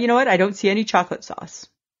cream. Well, you know what? I don't see any chocolate sauce.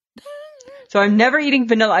 So I'm never eating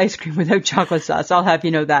vanilla ice cream without chocolate sauce. I'll have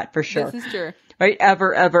you know that for sure. This is true. Right?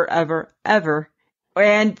 Ever, ever, ever, ever.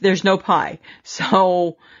 And there's no pie.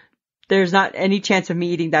 So there's not any chance of me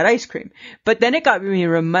eating that ice cream. But then it got me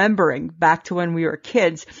remembering back to when we were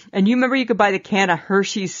kids. And you remember you could buy the can of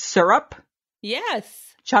Hershey's syrup? Yes.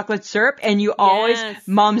 chocolate syrup, and you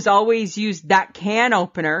moms always used that can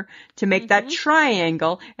opener to make that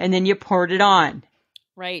triangle, and then you poured it on.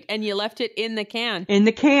 Right, and you left it in the can. In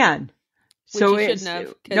the can. So you shouldn't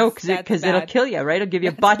have. Because it'll kill you, right? It'll give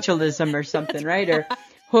you botulism or something, right? Or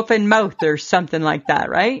hoof and mouth or something like that,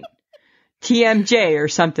 right? TMJ or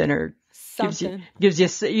something, or something.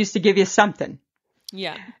 Used to give you something.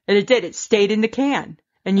 Yeah. And it did. It stayed in the can.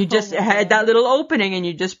 And you just had that little opening and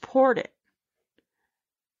you just poured it.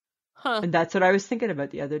 Huh. And that's what I was thinking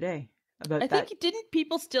about the other day. I think didn't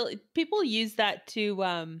people use that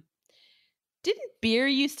to, didn't beer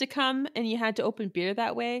used to come and you had to open beer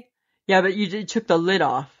that way? Yeah, but you took the lid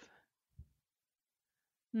off.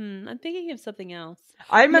 I'm thinking of something else.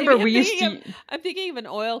 I remember I'm thinking of an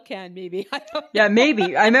oil can, maybe. I don't know. Yeah,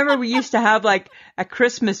 maybe. I remember we used to have like at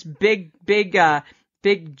Christmas big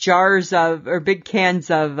jars of, or big cans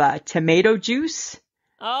of tomato juice.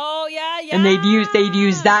 Oh, yeah. And they'd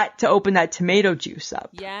use that to open that tomato juice up.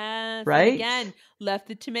 Yes. Right? And again, left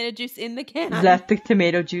the tomato juice in the can. Left the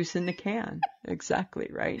tomato juice in the can. Exactly,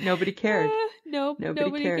 right? Nobody cared. Nope.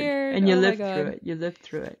 Nobody cared. And you lived through it. You lived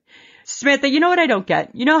through it. Samantha, you know what I don't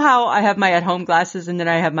get? You know how I have my at-home glasses and then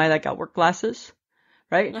I have my like at-work glasses?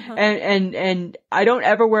 Right? Uh-huh. And I don't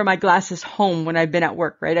ever wear my glasses home when I've been at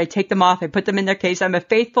work, right? I take them off, I put them in their case. I'm a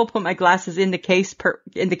faithful put my glasses in the case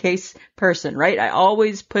person, right? I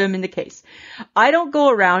always put them in the case. I don't go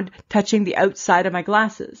around touching the outside of my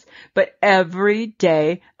glasses, but every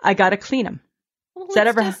day I gotta clean them. Well, does that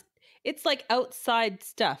ever it's like outside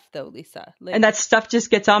stuff though, Lisa. Like, and that stuff just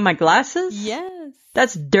gets on my glasses? Yes.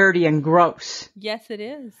 That's dirty and gross. Yes, it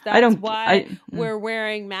is. That's why we're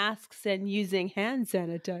wearing masks and using hand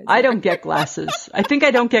sanitizer. I don't get glasses. I think I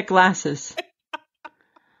don't get glasses.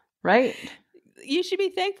 Right? You should be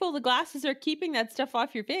thankful the glasses are keeping that stuff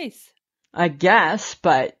off your face. I guess,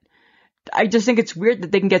 but I just think it's weird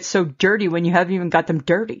that they can get so dirty when you haven't even got them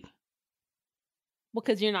dirty. Well,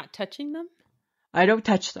 because you're not touching them? I don't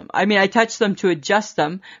touch them. I mean, I touch them to adjust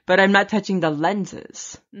them, but I'm not touching the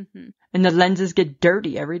lenses. Mm-hmm. And the lenses get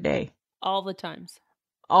dirty every day. All the times.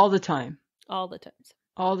 All the time. All the times.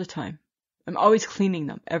 All the time. I'm always cleaning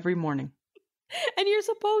them every morning. And you're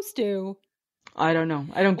supposed to. I don't know.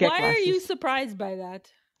 I don't get glasses. Why are you surprised by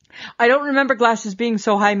that? I don't remember glasses being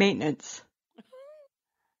so high maintenance.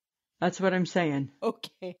 That's what I'm saying.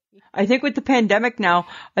 Okay. I think with the pandemic now,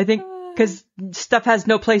 because stuff has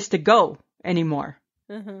no place to go anymore.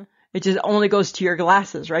 Uh-huh. It just only goes to your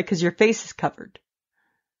glasses, right? Because your face is covered.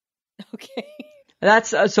 Okay. That's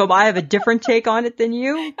so I have a different take on it than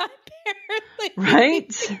you. Apparently.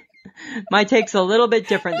 Right? My take's a little bit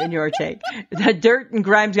different than your take. The dirt and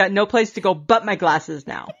grime's got no place to go but my glasses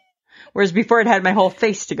now. Whereas before it had my whole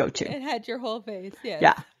face to go to. It had your whole face, yes.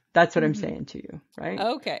 Yeah. That's what I'm saying to you, right?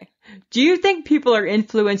 Okay. Do you think people are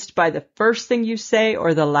influenced by the first thing you say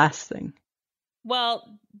or the last thing?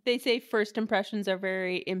 Well, they say first impressions are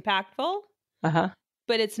very impactful. Uh-huh.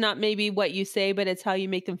 But it's not maybe what you say, but it's how you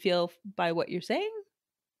make them feel by what you're saying.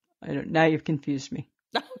 Now you've confused me.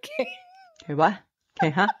 Okay. Okay, what? Okay,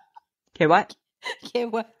 huh? Okay, what? Okay,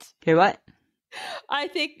 what? Okay, what? I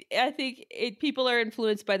think people are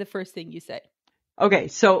influenced by the first thing you say. Okay,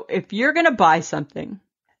 so if you're going to buy something,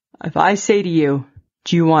 if I say to you,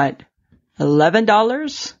 do you want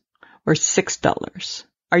 $11 or $6?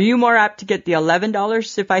 Are you more apt to get the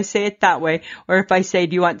 $11 if I say it that way, or if I say,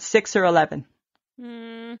 do you want 6 or 11?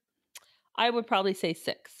 I would probably say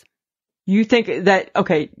 6. You think that,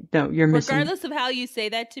 okay, no, you're missing. Regardless of how you say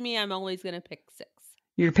that to me, I'm always going to pick 6.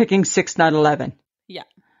 You're picking 6, not 11. Yeah.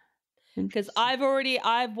 Because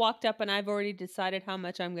I've walked up and I've already decided how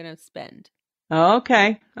much I'm going to spend.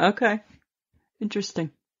 Okay.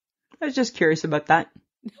 Interesting. I was just curious about that.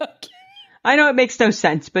 Okay. I know it makes no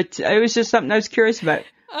sense, but it was just something I was curious about.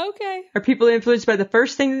 Okay. Are people influenced by the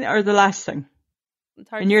first thing or the last thing? It's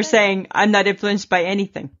hard and you're saying I'm not influenced by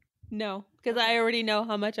anything. No, because I already know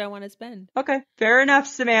how much I want to spend. Okay, fair enough,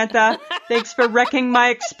 Samantha. Thanks for wrecking my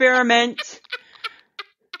experiment.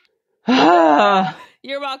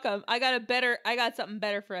 You're welcome. I got something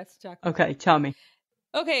better for us to talk about. Okay, tell me.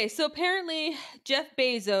 Okay, so apparently Jeff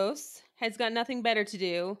Bezos has got nothing better to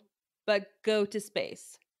do but go to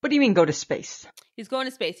space. What do you mean go to space? He's going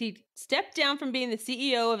to space. He stepped down from being the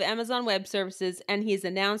CEO of Amazon Web Services, and he's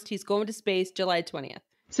announced he's going to space July 20th.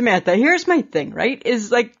 Samantha, here's my thing, right?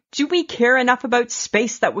 Is like, do we care enough about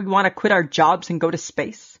space that we want to quit our jobs and go to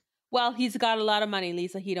space? Well, he's got a lot of money,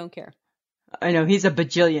 Lisa. He don't care. I know, he's a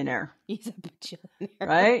bajillionaire. He's a bajillionaire.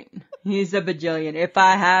 Right? He's a bajillion. If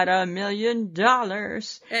I had $1 million,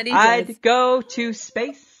 I'd go to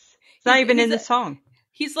space. It's not even in the song.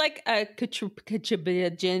 He's like a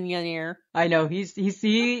bajillionaire. I know he's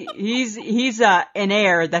an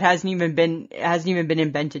heir that hasn't even been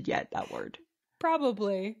invented yet. That word.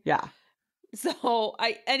 Probably. Yeah. So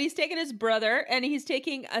and he's taking his brother and he's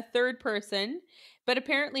taking a third person, but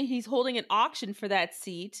apparently he's holding an auction for that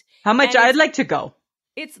seat. How much? I'd like to go.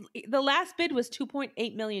 It's the last bid was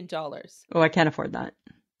 $2.8 million. Oh, I can't afford that.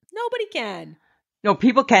 Nobody can. No,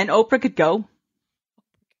 people can. Oprah could go.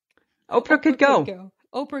 Oprah could go.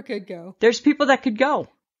 Oprah could go. There's people that could go.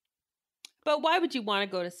 But why would you want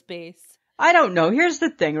to go to space? I don't know. Here's the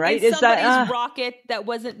thing, right? It's somebody's rocket that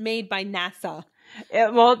wasn't made by NASA.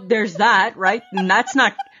 Well, there's that, right? And that's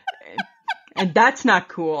not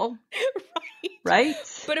cool. Right?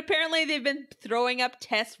 But apparently they've been throwing up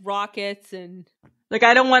test rockets and like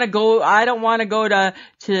I don't want to go on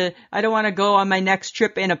my next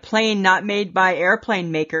trip in a plane not made by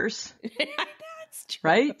airplane makers. That's true.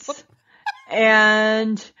 Right?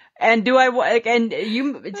 And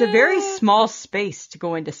it's a very small space to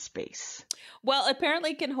go into space. Well,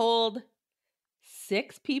 apparently it can hold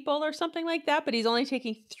 6 people or something like that, but he's only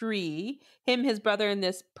taking 3. Him, his brother, and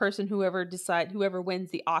this person, whoever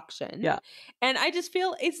wins the auction. Yeah. And I just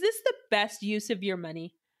feel, is this the best use of your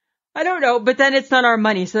money? I don't know, but then it's not our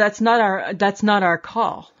money, so that's not our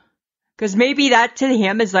call. Because maybe that to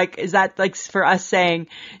him is that like for us saying,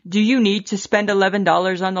 do you need to spend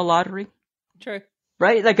 $11 on the lottery? True.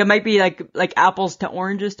 Right? Like it might be like apples to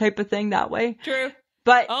oranges type of thing that way. True.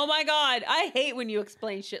 But oh my God, I hate when you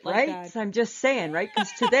explain shit like that. Right? I'm just saying, right?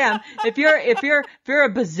 Because to them, if you're a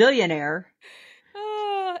bazillionaire,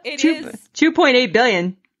 it is $2.8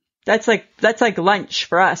 billion. That's like lunch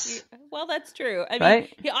for us. Well, that's true. I mean,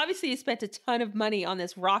 right? He spent a ton of money on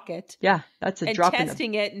this rocket. Yeah, that's a drop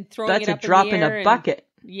testing it and throwing it up in the air. That's a drop in a bucket.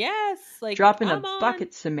 Yes, like drop in a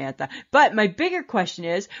bucket, Samantha. But my bigger question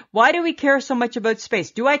is, why do we care so much about space?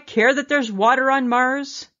 Do I care that there's water on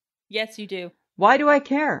Mars? Yes, you do. Why do I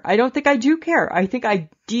care? I don't think I do care. I think I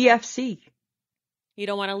DFC. You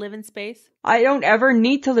don't want to live in space? I don't ever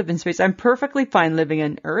need to live in space. I'm perfectly fine living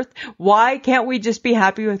on Earth. Why can't we just be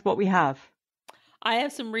happy with what we have? I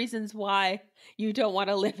have some reasons why you don't want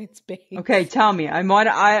to live in space. Okay, tell me.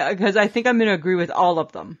 Because I think I'm going to agree with all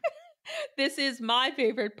of them. This is my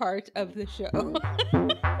favorite part of the show.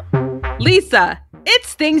 Lisa,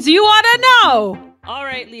 it's things you ought to know. All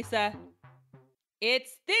right, Lisa.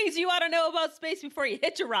 It's things you ought to know about space before you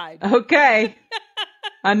hitch a ride. Okay.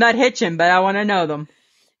 I'm not hitching, but I want to know them.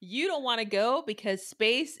 You don't want to go because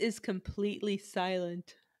space is completely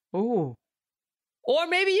silent. Ooh. Or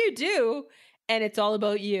maybe you do, and it's all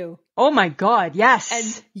about you. Oh my God, yes.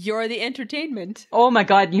 And you're the entertainment. Oh my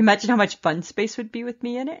God, can you imagine how much fun space would be with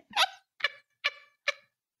me in it?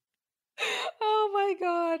 Oh my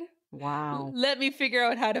God. Wow. Let me figure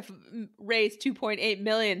out how to raise $2.8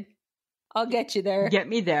 million. I'll get you there. Get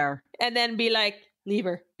me there. And then be like, leave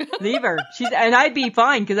her. Leave her. And I'd be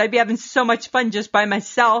fine because I'd be having so much fun just by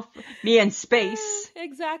myself, me and space.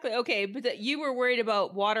 Exactly. Okay, but you were worried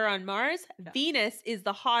about water on Mars. Yeah. Venus is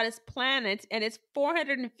the hottest planet and it's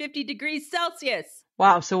 450 degrees Celsius.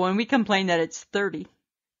 Wow, so when we complain that it's 30.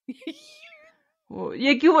 Well,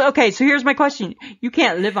 okay, so here's my question. You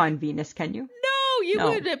can't live on Venus, can you? No, you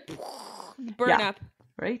would burn up.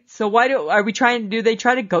 Right? So do they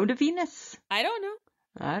try to go to Venus? I don't know.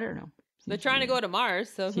 They're trying to go to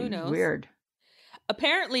Mars, so who knows? Weird.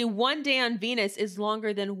 Apparently, one day on Venus is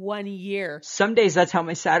longer than 1 year. Some days that's how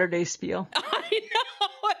my Saturdays feel. I know.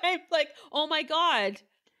 I'm like, oh my God.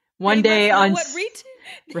 One day on what retail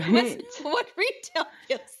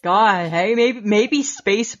feels. God, hey,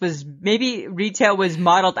 maybe retail was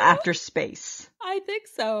modeled after space. I think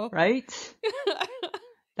so. Right?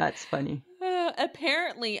 That's funny.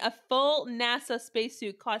 Apparently, a full NASA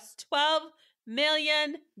spacesuit costs $12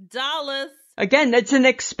 million. Again, that's an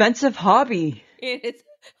expensive hobby. It is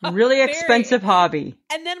a really expensive hobby.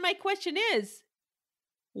 And then my question is,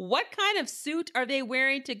 what kind of suit are they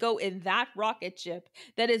wearing to go in that rocket ship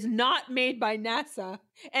that is not made by NASA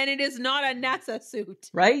and it is not a NASA suit?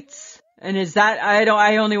 Right? And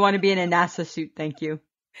I only want to be in a NASA suit, thank you.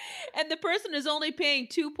 And the person is only paying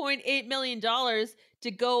 $2.8 million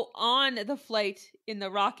to go on the flight in the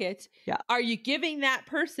rocket. Yeah. Are you giving that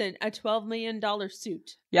person a $12 million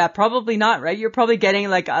suit? Yeah, probably not, right? You're probably getting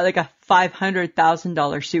like a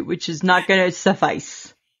 $500,000 suit, which is not going to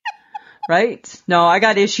suffice. Right? No, I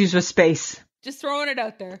got issues with space. Just throwing it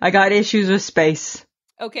out there. I got issues with space.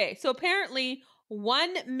 Okay, so apparently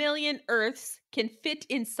 1 million Earths can fit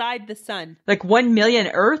inside the sun. Like 1 million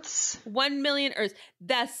Earths? 1 million Earths.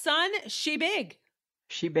 The sun, she big.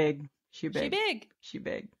 She big. She big. She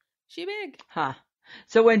big. She big. Huh.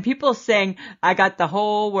 So when people sing, I got the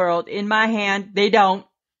whole world in my hand, they don't.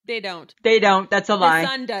 They don't. They don't. That's a lie. The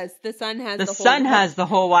sun does. The sun has the sun has the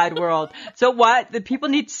whole wide world. So what? The people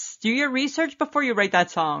need to do your research before you write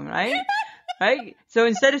that song, right? Right? So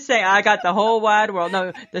instead of saying, I got the whole wide world,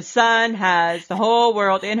 no, the sun has the whole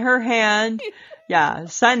world in her hand. Yeah,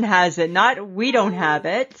 sun has it, not we don't have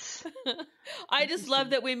it. I just love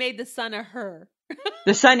that we made the sun a her.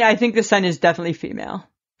 The sun, I think the sun is definitely female.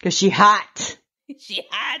 Cause she hot. She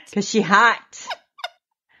hot. Cause she hot.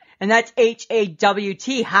 And that's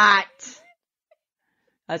HAWT, hot.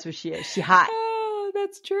 That's what she is. She hot. Oh,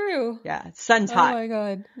 that's true. Yeah, sun's hot. Oh my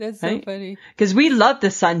God, that's so funny. Because we love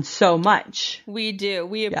the sun so much. We do.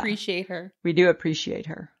 We appreciate her. We do appreciate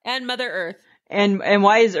her. And Mother Earth. And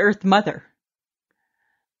why is Earth mother?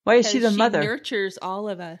 Why is she the mother? She nurtures all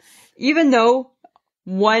of us. Even though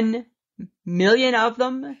 1 million of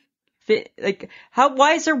them fit,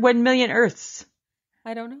 why is there 1 million Earths?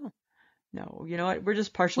 I don't know. No, you know what? We're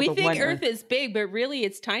just partial to one Earth. We think Earth is big, but really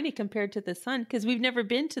it's tiny compared to the sun because we've never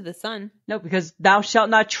been to the sun. No, because thou shalt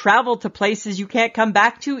not travel to places you can't come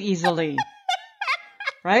back to easily.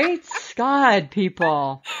 Right? God,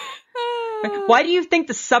 people. Why do you think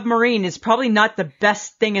the submarine is probably not the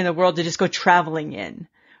best thing in the world to just go traveling in?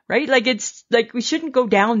 Right? It's we shouldn't go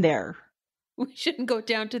down there. We shouldn't go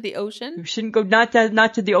down to the ocean? We shouldn't go, not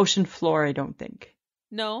to the ocean floor, I don't think.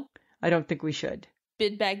 No? I don't think we should.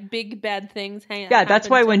 Big bad things hang out. Yeah, that's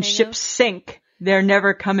why when ships sink, they're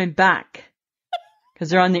never coming back. Because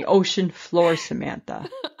they're on the ocean floor, Samantha.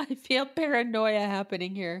 I feel paranoia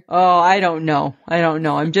happening here. Oh, I don't know.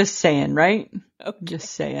 I'm just saying, right? Okay. I'm just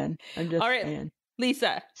saying. All right, saying.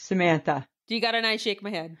 Lisa. Samantha. Do you got an I shake my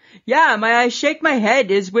head? Yeah, my I shake my head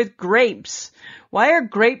is with grapes. Why are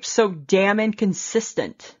grapes so damn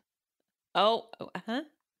inconsistent? Oh,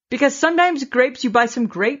 Because sometimes grapes, you buy some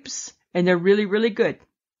grapes, and they're really, really good.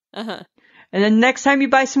 Uh-huh. And then next time you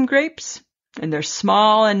buy some grapes, and they're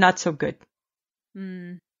small and not so good.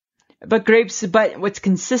 But what's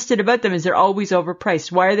consistent about them is they're always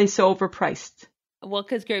overpriced. Why are they so overpriced? Well,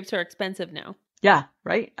 because grapes are expensive now. Yeah,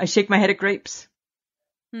 right? I shake my head at grapes.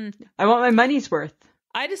 I want my money's worth.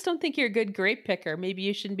 I just don't think you're a good grape picker. Maybe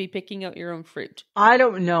you shouldn't be picking out your own fruit. I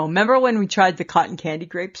don't know. Remember when we tried the cotton candy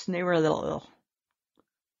grapes and they were a little ill?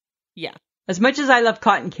 Yeah. As much as I love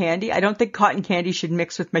cotton candy, I don't think cotton candy should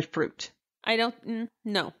mix with my fruit. I don't,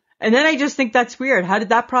 no. And then I just think that's weird. How did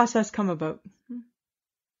that process come about?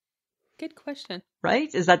 Good question.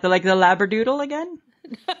 Right? Is that the labradoodle again?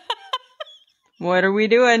 What are we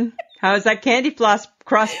doing? How is that candy floss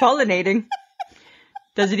cross-pollinating?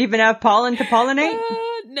 Does it even have pollen to pollinate?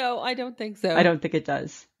 No, I don't think so. I don't think it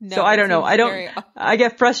does. No, so I don't know. I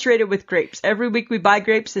get frustrated with grapes. Every week we buy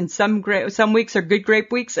grapes and some weeks are good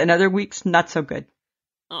grape weeks and other weeks not so good.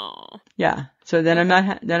 Oh. Yeah. So then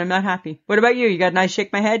okay. I'm not happy. What about you? You got a nice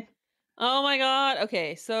shake my head? Oh my God.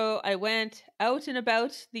 Okay. So I went out and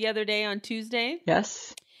about the other day on Tuesday.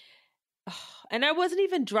 Yes. And I wasn't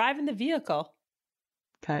even driving the vehicle.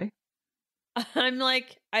 Okay.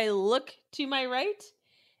 I look to my right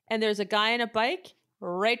and there's a guy on a bike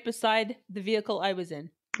right beside the vehicle I was in.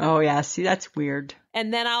 Oh yeah, see that's weird.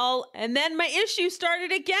 And then my issue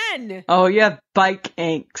started again. Oh, you have bike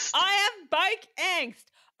angst. I have bike angst.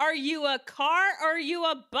 Are you a car or are you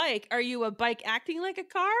a bike? Are you a bike acting like a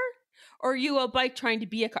car? Or are you a bike trying to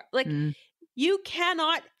be a car? You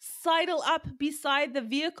cannot sidle up beside the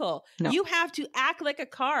vehikel. No. You have to act like a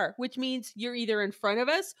car, which means you're either in front of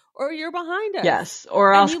us or you're behind us. Yes,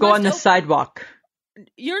 or else go on the sidewalk.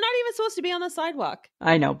 You're not even supposed to be on the sidewalk.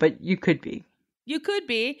 I know, but you could be. You could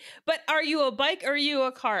be, but are you a bike or are you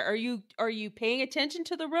a car? Are you paying attention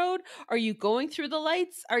to the road? Are you going through the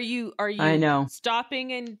lights? Are you I know.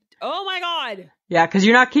 Stopping and oh my God. Yeah, because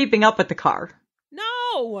you're not keeping up with the car.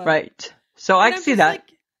 No. Right. So I see that.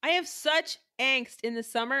 I have such angst in the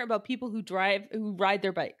summer about people who ride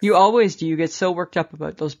their bikes. You always do. You get so worked up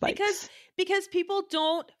about those bikes. Because people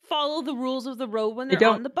don't follow the rules of the road when they're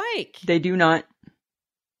on the bike. They do not.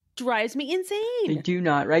 Drives me insane. They do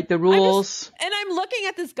not, right? The rules. I'm looking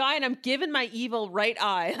at this guy and I'm giving my evil right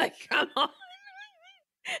eye. Like, come on.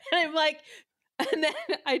 And and then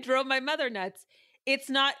I drove my mother nuts.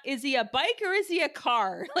 It's not, is he a bike or is he a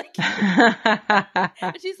car? She's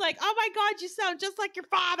like, oh my God, you sound just like your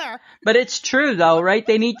father. But it's true though, right?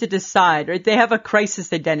 They need to decide, right? They have a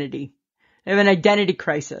crisis identity. They have an identity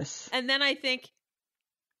crisis. And then I think,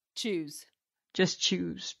 choose. Just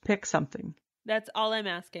choose. Pick something. That's all I'm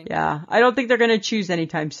asking. Yeah. I don't think they're going to choose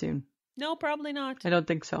anytime soon. No, probably not. I don't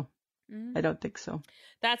think so. I don't think so.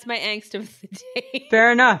 That's my angst of the day.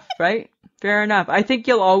 Fair enough, right? Fair enough. I think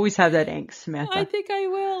you'll always have that angst, Samantha. I think I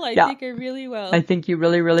will. I think I really will. I think you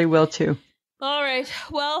really, really will too. All right.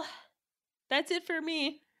 Well, that's it for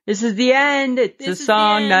me. This is the end. It's a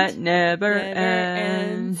song that never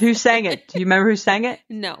ends. Who sang it? Do you remember who sang it?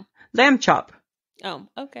 No. Lamb Chop. Oh,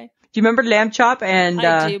 okay. Do you remember Lamb Chop? And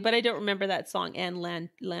I do, but I don't remember that song and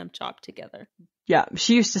Lamb Chop together. Yeah,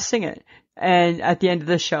 she used to sing it, and at the end of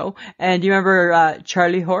the show. And do you remember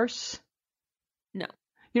Charlie Horse? No.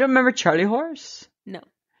 You don't remember Charlie Horse? No.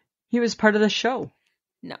 He was part of the show.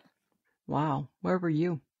 No. Wow, where were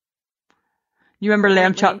you? You remember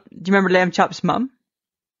Lamb Chop? Do you remember Lamb Chop's mom?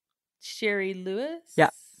 Sherry Lewis? Yeah.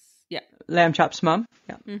 Yeah. Lamb Chop's mom?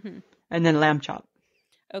 Yeah. Mm-hmm. And then Lamb Chop.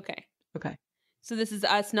 Okay. Okay. So this is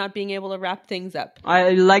us not being able to wrap things up. I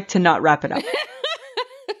like to not wrap it up.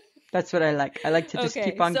 That's what I like. I like to just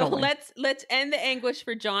keep on going. So let's end the anguish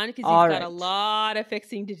for John because he's got a lot of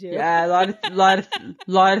fixing to do. Yeah, a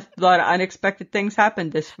lot of unexpected things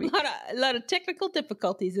happened this week. A lot of technical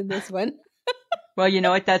difficulties in this one. Well, you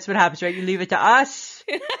know what? That's what happens, right? You leave it to us.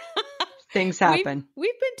 Things happen.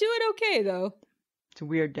 We've been doing okay though. It's a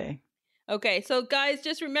weird day. Okay, so guys,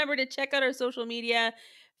 just remember to check out our social media.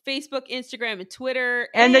 Facebook, Instagram, and Twitter.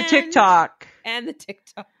 And the TikTok. And the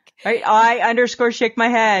TikTok. Right, I_shake my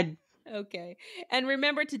head. Okay. And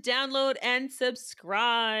remember to download and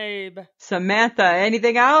subscribe. Samantha,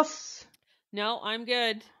 anything else? No, I'm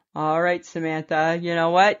good. All right, Samantha. You know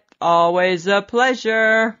what? Always a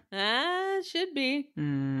pleasure. Should be.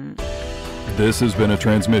 This has been a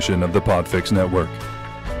transmission of the Podfix Network.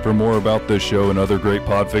 For more about this show and other great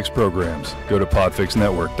Podfix programs, go to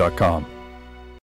podfixnetwork.com.